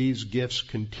believe that these gifts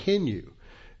continue,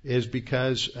 is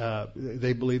because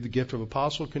they believe the gift of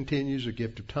apostle continues, the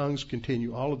gift of tongues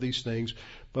continue, all of these things.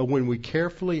 But when we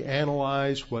carefully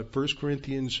analyze what 1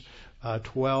 Corinthians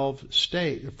 13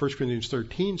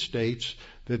 states,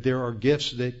 that there are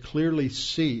gifts that clearly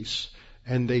cease,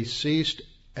 and they ceased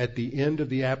at the end of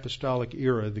the apostolic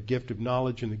era, the gift of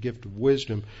knowledge and the gift of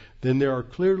wisdom, then there are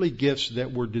clearly gifts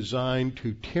that were designed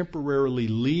to temporarily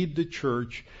lead the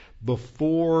church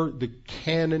before the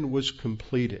canon was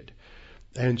completed.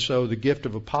 And so the gift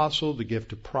of apostle, the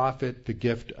gift of prophet, the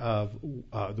gift of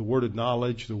the word of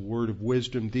knowledge, the word of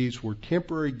wisdom, these were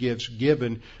temporary gifts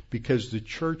given because the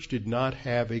church did not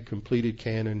have a completed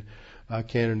canon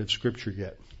of Scripture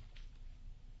yet.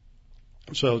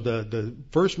 So the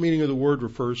first meaning of the word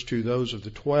refers to those of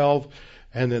the 12,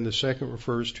 and then the second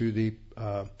refers to the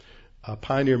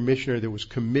pioneer missionary that was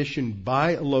commissioned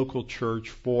by a local church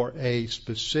for a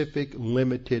specific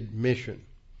limited mission.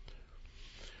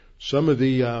 Some of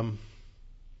the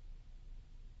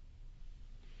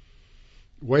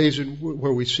ways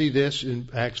where we see this in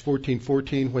Acts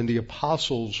 14:14, when the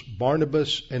apostles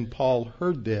Barnabas and Paul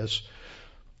heard this.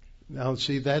 Now,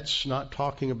 see, that's not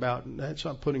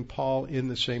putting Paul in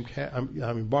the same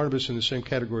Barnabas in the same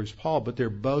category as Paul, but they're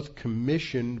both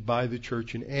commissioned by the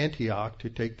church in Antioch to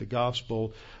take the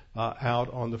gospel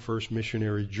out on the first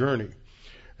missionary journey.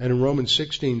 And in Romans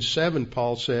 16:7,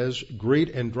 Paul says,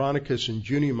 "Greet Andronicus and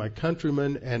Junia, my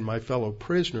countrymen and my fellow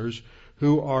prisoners,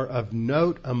 who are of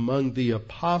note among the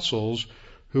apostles,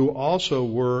 who also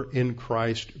were in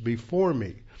Christ before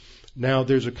me." Now,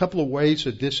 there's a couple of ways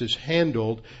that this is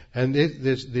handled, and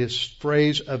this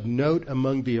phrase "of note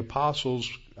among the apostles"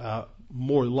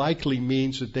 more likely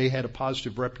means that they had a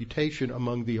positive reputation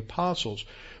among the apostles.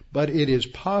 But it is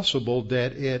possible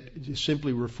that it is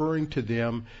simply referring to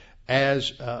them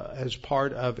as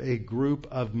part of a group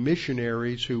of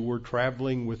missionaries who were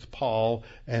traveling with Paul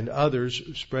and others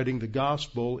spreading the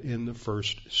gospel in the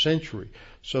first century.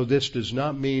 So this does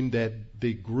not mean that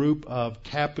the group of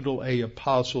capital A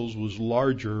apostles was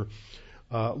larger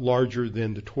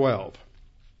than the 12.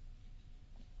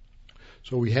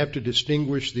 So we have to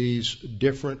distinguish these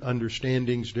different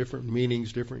understandings, different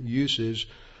meanings, different uses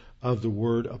of the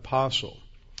word apostle.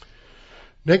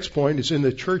 Next point is, in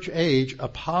the church age,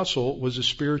 apostle was a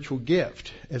spiritual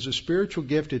gift. As a spiritual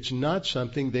gift, it's not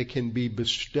something that can be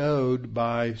bestowed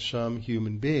by some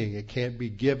human being. It can't be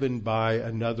given by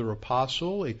another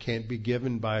apostle. It can't be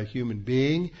given by a human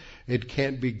being. It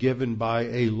can't be given by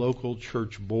a local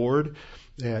church board.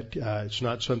 It's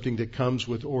not something that comes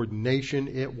with ordination.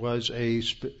 It was a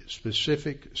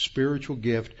specific spiritual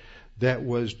gift that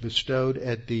was bestowed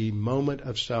at the moment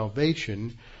of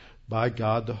salvation by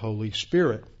God the Holy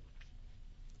Spirit.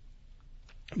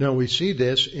 Now we see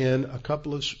this in a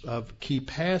couple of key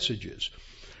passages.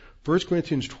 1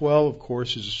 Corinthians 12, of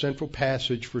course, is a central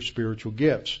passage for spiritual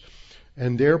gifts.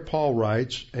 And there Paul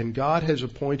writes, and God has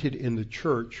appointed in the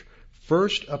church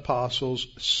first apostles,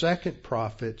 second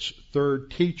prophets,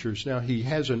 third teachers. Now he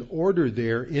has an order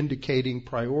there indicating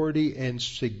priority and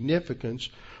significance,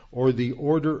 or the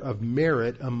order of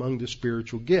merit among the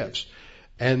spiritual gifts.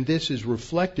 And this is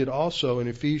reflected also in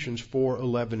Ephesians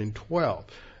 4:11 and 12.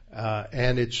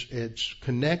 And it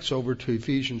connects over to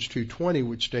Ephesians 2:20,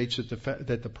 which states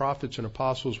that the prophets and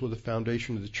apostles were the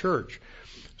foundation of the church.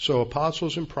 So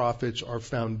apostles and prophets are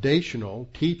foundational.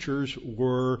 Teachers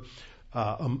were,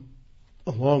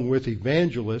 along with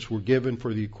evangelists, were given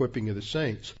for the equipping of the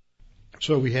saints.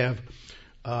 So we have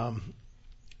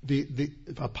the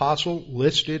apostle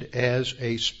listed as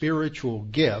a spiritual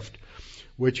gift,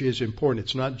 which is important.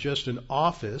 It's not just an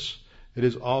office, it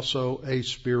is also a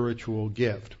spiritual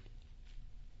gift.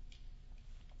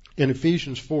 In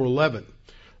Ephesians 4:11,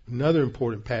 another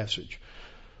important passage,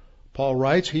 Paul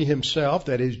writes, he himself,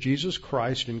 that is Jesus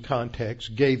Christ in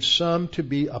context, gave some to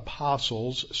be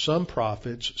apostles, some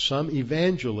prophets, some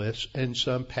evangelists, and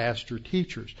some pastor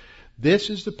teachers. This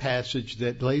is the passage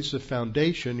that lays the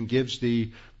foundation and gives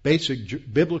the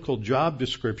basic biblical job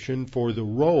description for the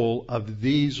role of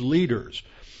these leaders.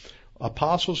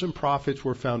 Apostles and prophets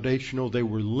were foundational. They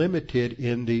were limited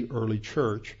in the early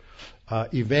church.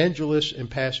 Evangelists and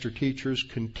pastor teachers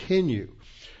continue.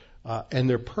 And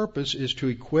their purpose is to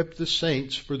equip the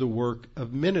saints for the work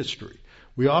of ministry.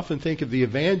 We often think of the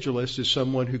evangelist as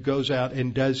someone who goes out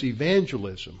and does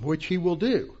evangelism, which he will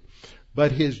do.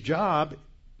 But his job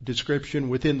description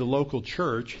within the local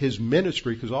church, his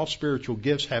ministry, because all spiritual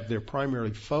gifts have their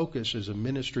primary focus as a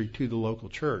ministry to the local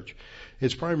church.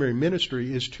 His primary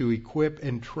ministry is to equip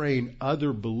and train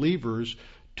other believers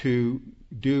to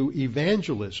do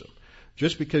evangelism.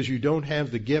 Just because you don't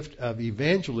have the gift of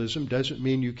evangelism doesn't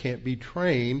mean you can't be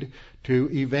trained to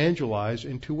evangelize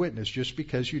and to witness. Just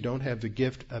because you don't have the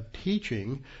gift of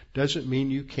teaching doesn't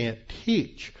mean you can't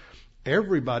teach.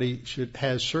 Everybody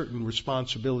has certain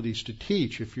responsibilities to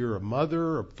teach. If you're a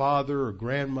mother, a father, a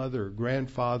grandmother, or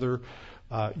grandfather,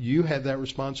 you have that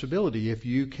responsibility. If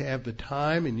you have the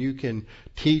time and you can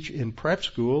teach in prep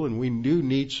school, and we do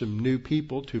need some new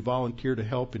people to volunteer to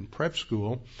help in prep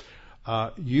school,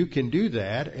 you can do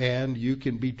that, and you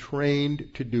can be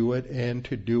trained to do it and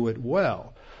to do it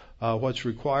well. What's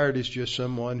required is just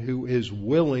someone who is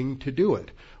willing to do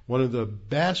it. One of the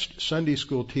best Sunday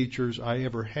school teachers I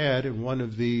ever had, and one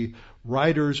of the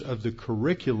writers of the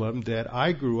curriculum that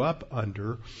I grew up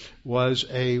under, was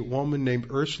a woman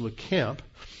named Ursula Kemp,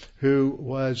 who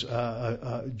was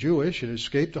Jewish and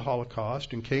escaped the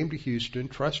Holocaust and came to Houston,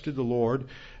 trusted the Lord,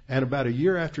 and about a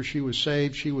year after she was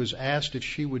saved, she was asked if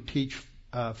she would teach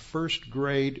first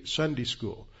grade Sunday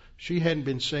school. She hadn't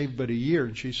been saved but a year,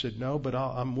 and she said, no, but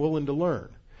I'm willing to learn.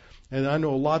 And I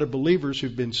know a lot of believers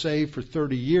who've been saved for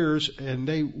 30 years, and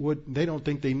they don't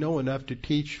think they know enough to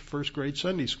teach first grade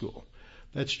Sunday school.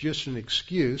 That's just an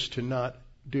excuse to not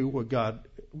do what God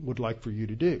would like for you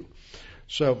to do.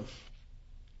 So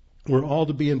we're all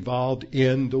to be involved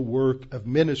in the work of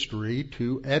ministry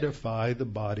to edify the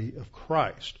body of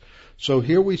Christ. So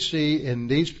here we see in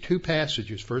these two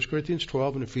passages, 1 Corinthians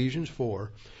 12 and Ephesians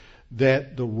 4,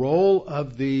 that the role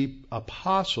of the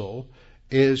apostle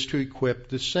is to equip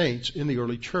the saints in the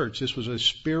early church. This was a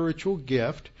spiritual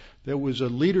gift. There was a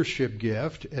leadership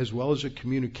gift as well as a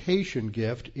communication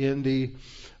gift in the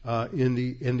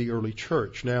early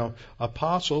church. Now,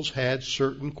 apostles had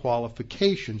certain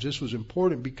qualifications. This was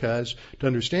important because to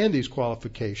understand these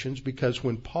qualifications, because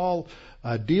when Paul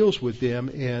deals with them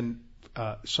in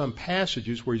some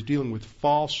passages where he's dealing with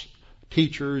false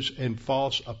teachers and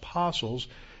false apostles,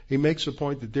 he makes the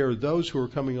point that there are those who are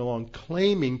coming along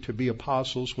claiming to be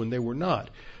apostles when they were not.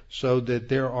 So that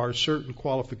there are certain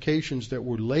qualifications that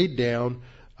were laid down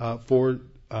for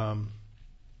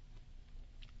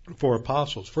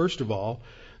apostles. First of all,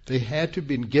 they had to have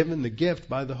been given the gift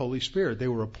by the Holy Spirit. They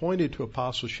were appointed to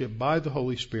apostleship by the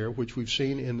Holy Spirit, which we've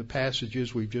seen in the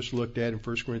passages we've just looked at in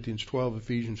 1 Corinthians 12,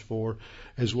 Ephesians 4,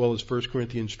 as well as 1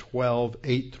 Corinthians 12,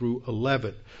 8 through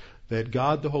 11. That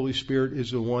God, the Holy Spirit,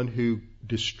 is the one who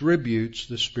distributes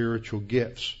the spiritual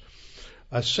gifts.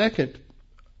 A second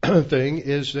thing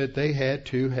is that they had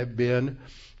to have been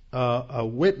a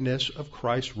witness of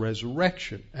Christ's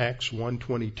resurrection. Acts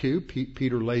 1:22,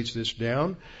 Peter lays this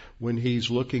down when he's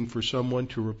looking for someone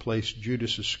to replace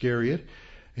Judas Iscariot.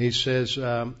 He says,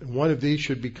 one of these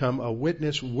should become a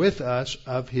witness with us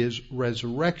of his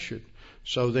resurrection.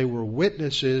 So they were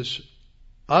witnesses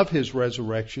of his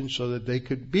resurrection so that they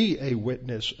could be a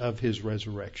witness of his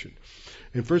resurrection.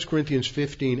 In 1 Corinthians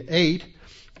 15:8,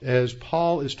 as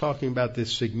Paul is talking about the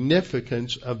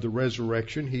significance of the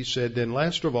resurrection, he said, then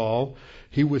last of all,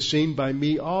 he was seen by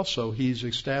me also. He's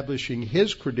establishing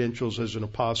his credentials as an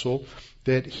apostle,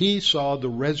 that he saw the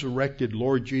resurrected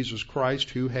Lord Jesus Christ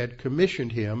who had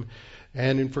commissioned him.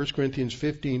 And in 1 Corinthians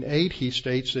 15:8, he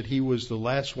states that he was the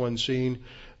last one seen.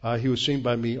 He was seen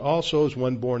by me also as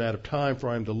one born out of time, for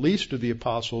I am the least of the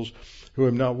apostles, who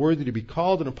am not worthy to be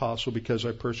called an apostle because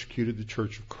I persecuted the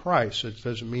church of Christ. It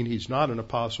doesn't mean he's not an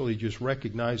apostle. He just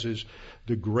recognizes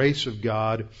the grace of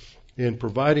God in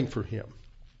providing for him,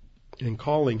 in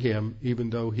calling him,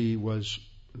 even though he was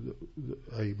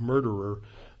a murderer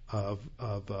of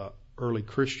early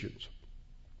Christians.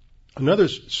 Another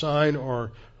sign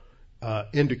or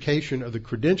indication of the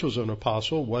credentials of an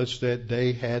apostle was that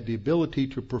they had the ability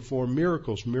to perform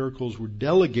miracles. Miracles were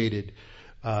delegated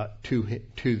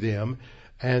to them,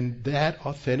 and that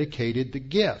authenticated the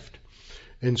gift.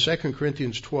 In 2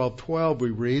 Corinthians 12:12,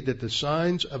 we read that the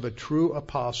signs of a true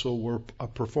apostle were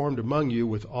performed among you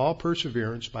with all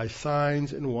perseverance by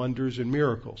signs and wonders and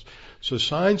miracles. So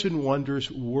signs and wonders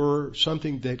were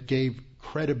something that gave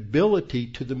credibility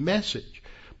to the message.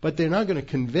 But they're not going to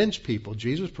convince people.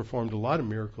 Jesus performed a lot of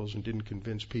miracles and didn't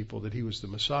convince people that he was the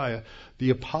Messiah. The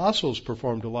apostles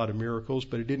performed a lot of miracles,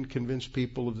 but it didn't convince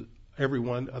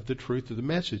everyone of the truth of the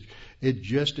message. It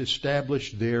just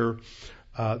established their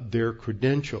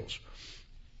credentials.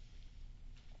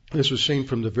 This was seen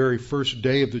from the very first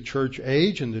day of the church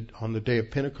age and on the day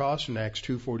of Pentecost in Acts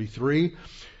 2:43.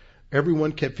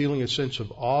 Everyone kept feeling a sense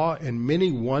of awe, and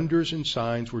many wonders and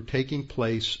signs were taking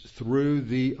place through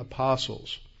the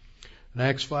apostles. In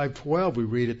Acts 5:12, we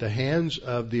read, at the hands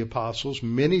of the apostles,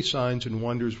 many signs and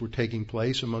wonders were taking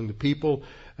place among the people,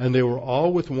 and they were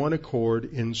all with one accord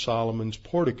in Solomon's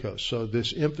portico. So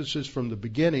this emphasis from the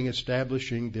beginning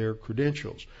establishing their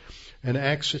credentials. In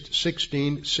Acts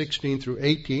 16:16 through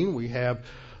 18, we have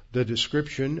the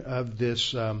description of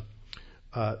this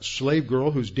slave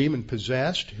girl who's demon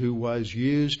possessed, who was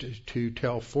used to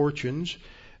tell fortunes.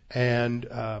 And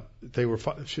the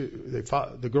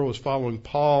girl was following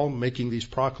Paul, making these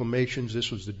proclamations.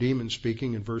 This was the demon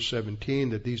speaking in verse 17,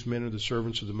 that these men are the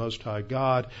servants of the Most High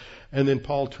God. And then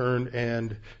Paul turned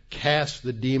and cast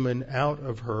the demon out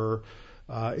of her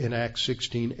in Acts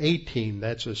 16:18.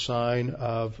 That's a sign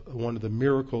of one of the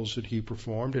miracles that he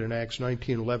performed. And in Acts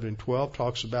 19:11 and 12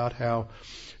 talks about how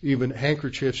even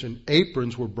handkerchiefs and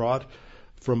aprons were brought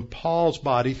from Paul's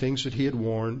body, things that he had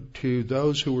worn, to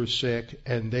those who were sick,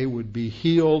 and they would be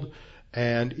healed,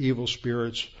 and evil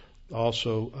spirits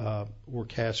also were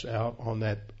cast out on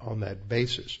that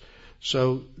basis.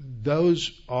 So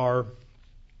those are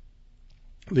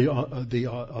the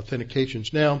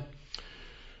authentications. Now,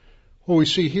 what we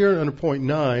see here under point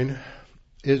 9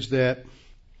 is that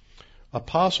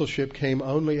apostleship came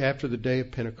only after the day of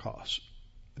Pentecost.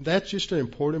 That's just an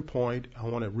important point. I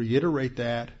want to reiterate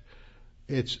that.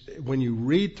 It's when you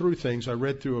read through things. I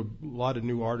read through a lot of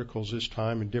new articles this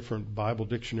time in different Bible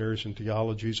dictionaries and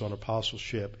theologies on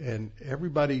apostleship, and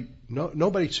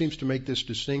nobody seems to make this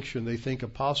distinction. They think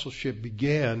apostleship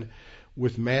began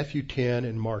with Matthew 10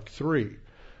 and Mark 3,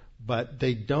 but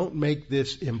they don't make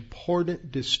this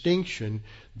important distinction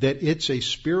that it's a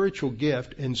spiritual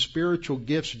gift, and spiritual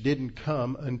gifts didn't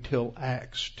come until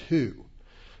Acts 2.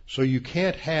 So you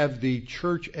can't have the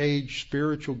church age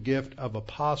spiritual gift of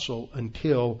apostle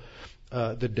until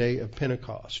the day of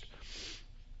Pentecost.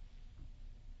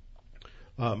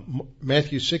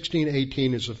 Matthew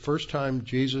 16:18 is the first time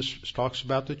Jesus talks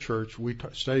about the church. We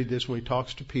studied this when he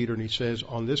talks to Peter, and he says,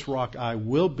 on this rock I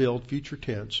will build, future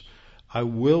tense, I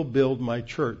will build my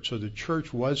church. So the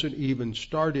church wasn't even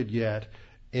started yet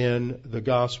in the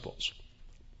Gospels.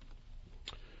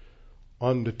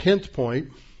 On the 10th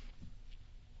point,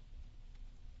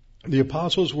 the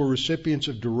apostles were recipients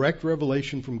of direct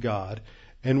revelation from God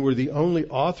and were the only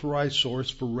authorized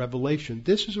source for revelation.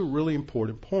 This is a really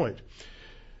important point.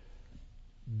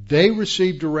 They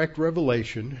received direct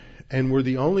revelation and were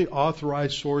the only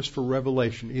authorized source for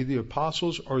revelation, either the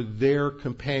apostles or their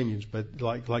companions. But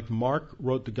like Mark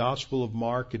wrote the Gospel of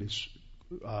Mark, it is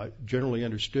generally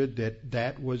understood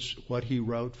that was what he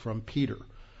wrote from Peter.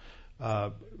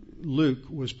 Luke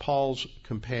was Paul's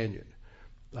companion.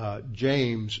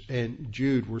 James and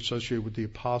Jude were associated with the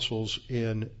apostles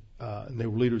and they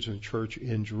were leaders in the church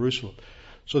in Jerusalem.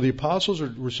 So the apostles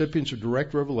are recipients of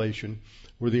direct revelation,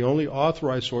 were the only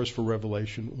authorized source for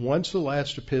revelation. Once the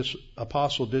last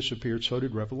apostle disappeared, so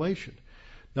did revelation.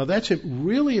 Now that's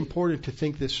really important to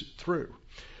think this through.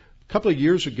 A couple of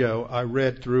years ago, I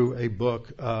read through a book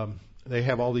They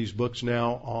have all these books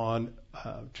now on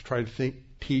to try to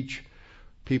teach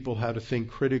people how to think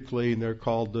critically, and they're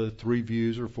called the 3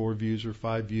 views or 4 views or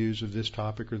 5 views of this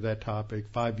topic or that topic,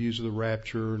 5 views of the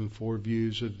rapture and 4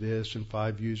 views of this and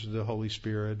 5 views of the Holy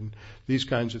Spirit and these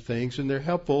kinds of things. And they're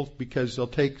helpful because they'll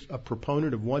take a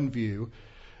proponent of one view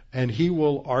and he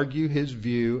will argue his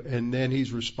view, and then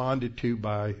he's responded to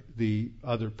by the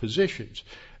other positions.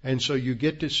 And so you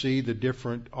get to see the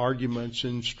different arguments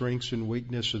and strengths and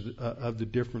weaknesses of the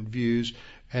different views,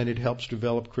 and it helps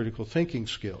develop critical thinking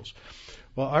skills.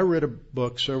 Well, I read a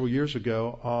book several years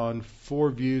ago on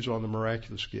 4 views on the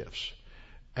miraculous gifts.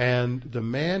 And the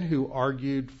man who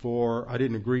argued for, I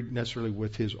didn't agree necessarily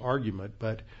with his argument,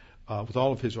 but with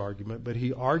all of his argument, but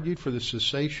he argued for the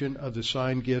cessation of the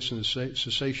sign gifts and the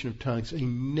cessation of tongues. He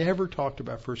never talked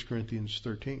about 1 Corinthians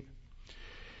 13.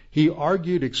 He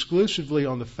argued exclusively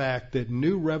on the fact that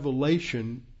new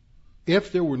revelation,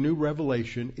 if there were new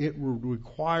revelation, it would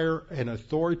require an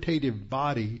authoritative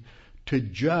body to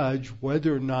judge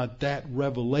whether or not that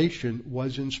revelation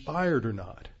was inspired or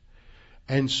not.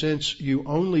 And since you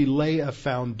only lay a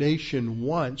foundation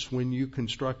once when you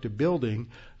construct a building,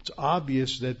 it's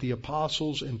obvious that the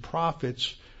apostles and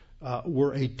prophets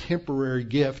were a temporary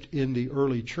gift in the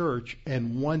early church,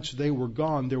 and once they were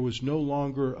gone, there was no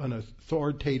longer an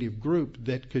authoritative group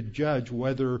that could judge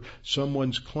whether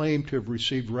someone's claim to have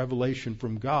received revelation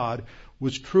from God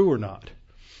was true or not.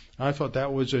 I thought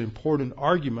that was an important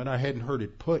argument. I hadn't heard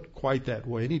it put quite that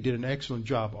way, and he did an excellent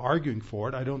job arguing for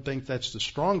it. I don't think that's the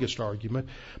strongest argument,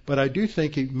 but I do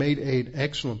think he made an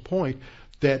excellent point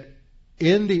that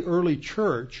in the early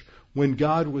church, when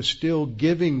God was still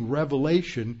giving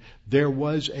revelation, there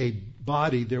was a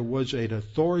body, there was an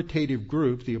authoritative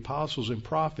group, the apostles and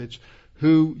prophets,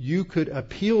 who you could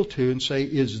appeal to and say,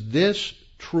 is this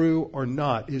true or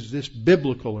not? Is this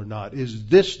biblical or not? Is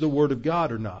this the Word of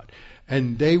God or not?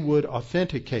 And they would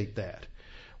authenticate that.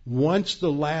 Once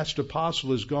the last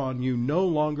apostle is gone, you no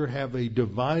longer have a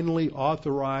divinely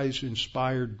authorized,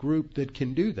 inspired group that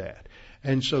can do that.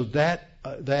 And so that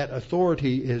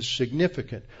authority is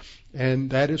significant. And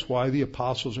that is why the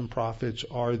apostles and prophets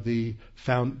are the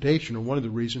foundation, or one of the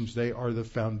reasons they are the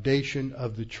foundation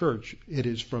of the church. It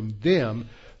is from them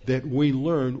that we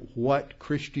learn what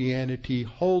Christianity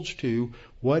holds to,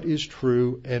 what is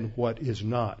true and what is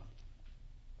not.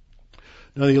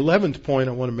 Now, the 11th point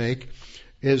I want to make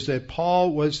is that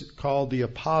Paul was called the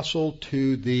apostle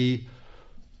to the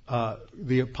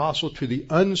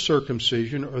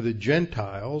uncircumcision, or the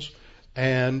Gentiles,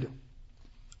 and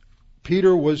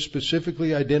Peter was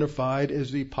specifically identified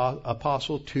as the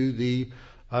apostle to the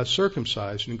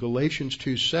circumcised. In Galatians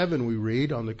 2:7 we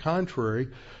read, on the contrary,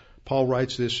 Paul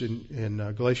writes this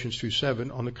in Galatians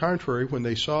 2:7, on the contrary, when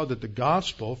they saw that the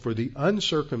gospel for the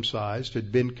uncircumcised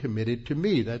had been committed to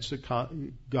me, that's the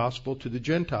gospel to the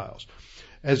Gentiles,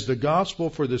 as the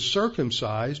gospel for the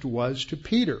circumcised was to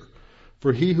Peter.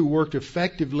 For he who worked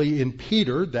effectively in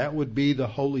Peter, that would be the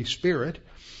Holy Spirit,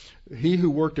 he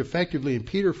who worked effectively in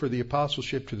Peter for the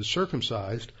apostleship to the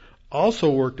circumcised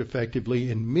also worked effectively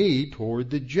in me toward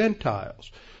the Gentiles.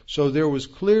 So there was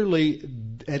clearly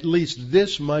at least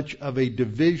this much of a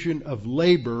division of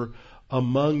labor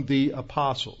among the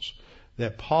apostles.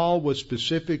 That Paul was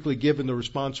specifically given the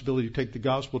responsibility to take the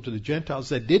gospel to the Gentiles.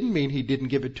 That didn't mean he didn't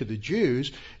give it to the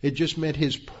Jews. It just meant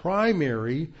his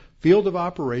primary field of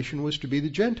operation was to be the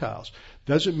Gentiles.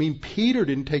 Doesn't mean Peter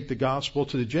didn't take the gospel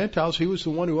to the Gentiles. He was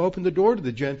the one who opened the door to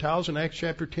the Gentiles in Acts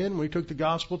chapter 10 when he took the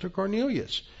gospel to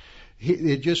Cornelius.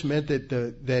 It just meant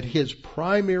that his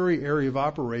primary area of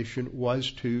operation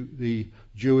was to the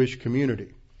Jewish community.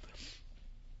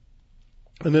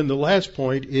 And then the last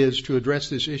point is to address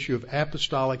this issue of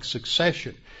apostolic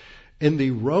succession. In the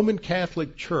Roman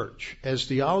Catholic Church, as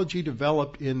theology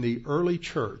developed in the early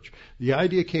church, the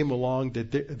idea came along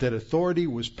that authority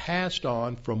was passed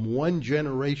on from one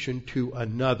generation to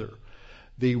another.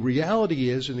 The reality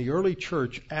is, in the early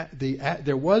church,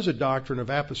 there was a doctrine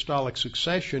of apostolic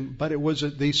succession, but it was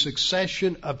the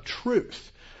succession of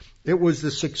truth. It was the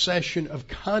succession of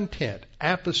content.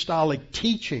 Apostolic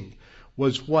teaching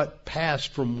was what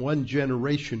passed from one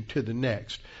generation to the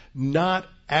next, not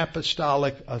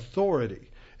apostolic authority.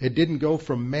 It didn't go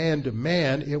from man to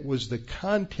man. It was the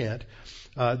content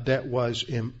that was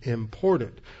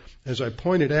important. As I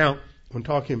pointed out when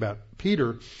talking about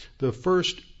Peter, the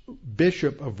first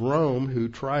bishop of Rome who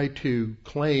tried to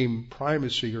claim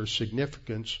primacy or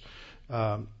significance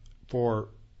for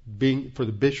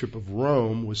the bishop of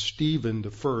Rome was Stephen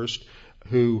I,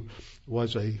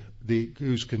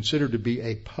 who's considered to be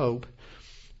a pope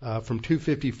from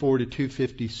 254 to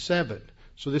 257.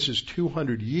 So this is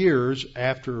 200 years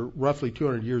after, roughly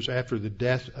 200 years after the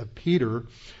death of Peter.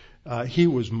 He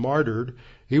was martyred.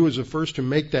 He was the first to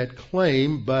make that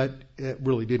claim, but it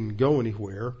really didn't go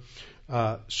anywhere.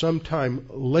 Sometime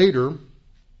later,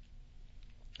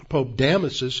 Pope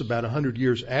Damasus, about 100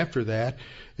 years after that,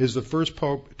 is the first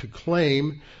pope to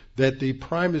claim that the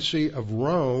primacy of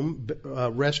Rome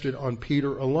rested on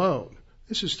Peter alone.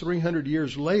 This is 300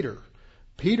 years later.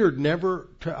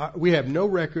 We have no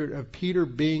record of Peter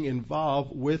being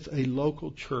involved with a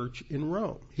local church in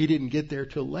Rome. He didn't get there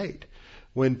till late.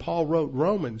 When Paul wrote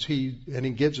Romans, he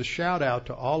gives a shout out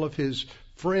to all of his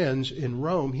friends in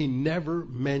Rome, he never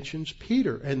mentions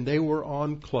Peter, and they were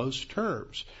on close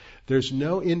terms. There's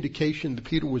no indication that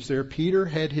Peter was there. Peter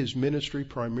had his ministry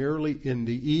primarily in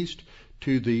the east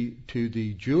to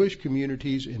the Jewish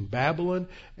communities in Babylon,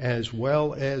 as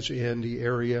well as in the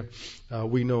area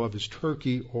we know of as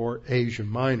Turkey or Asia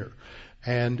Minor.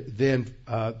 And then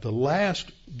the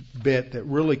last bit that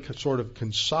really sort of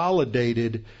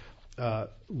consolidated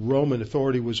Roman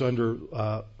authority was under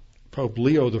Pope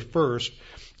Leo I,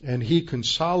 and he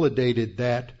consolidated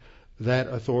that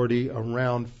authority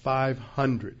around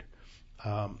 500,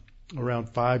 around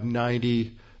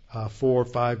 594,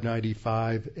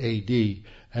 595 A.D.,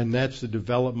 and that's the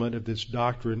development of this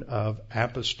doctrine of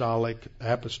apostolic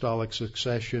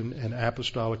succession and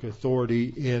apostolic authority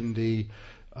in the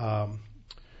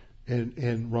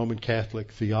in Roman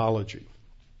Catholic theology.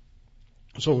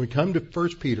 So when we come to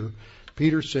 1 Peter,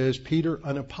 Peter says, Peter,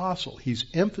 an apostle. He's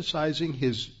emphasizing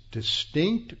his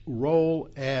distinct role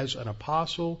as an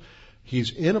apostle.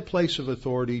 He's in a place of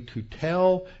authority to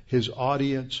tell his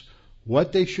audience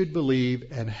what they should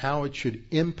believe and how it should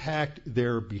impact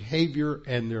their behavior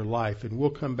and their life. And we'll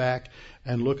come back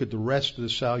and look at the rest of the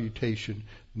salutation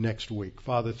next week.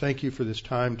 Father, thank you for this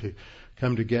time to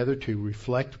come together to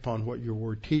reflect upon what your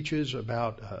word teaches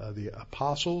about the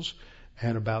apostles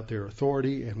and about their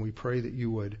authority. And we pray that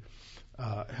you would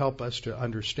help us to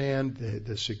understand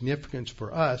the significance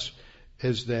for us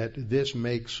is that this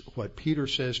makes what Peter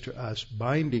says to us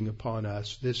binding upon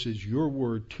us. This is your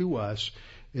word to us.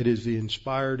 It is the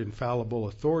inspired, infallible,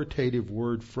 authoritative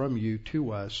word from you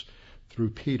to us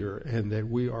through Peter, and that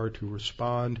we are to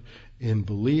respond in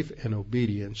belief and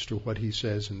obedience to what he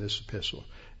says in this epistle.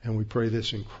 And we pray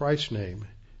this in Christ's name.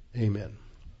 Amen.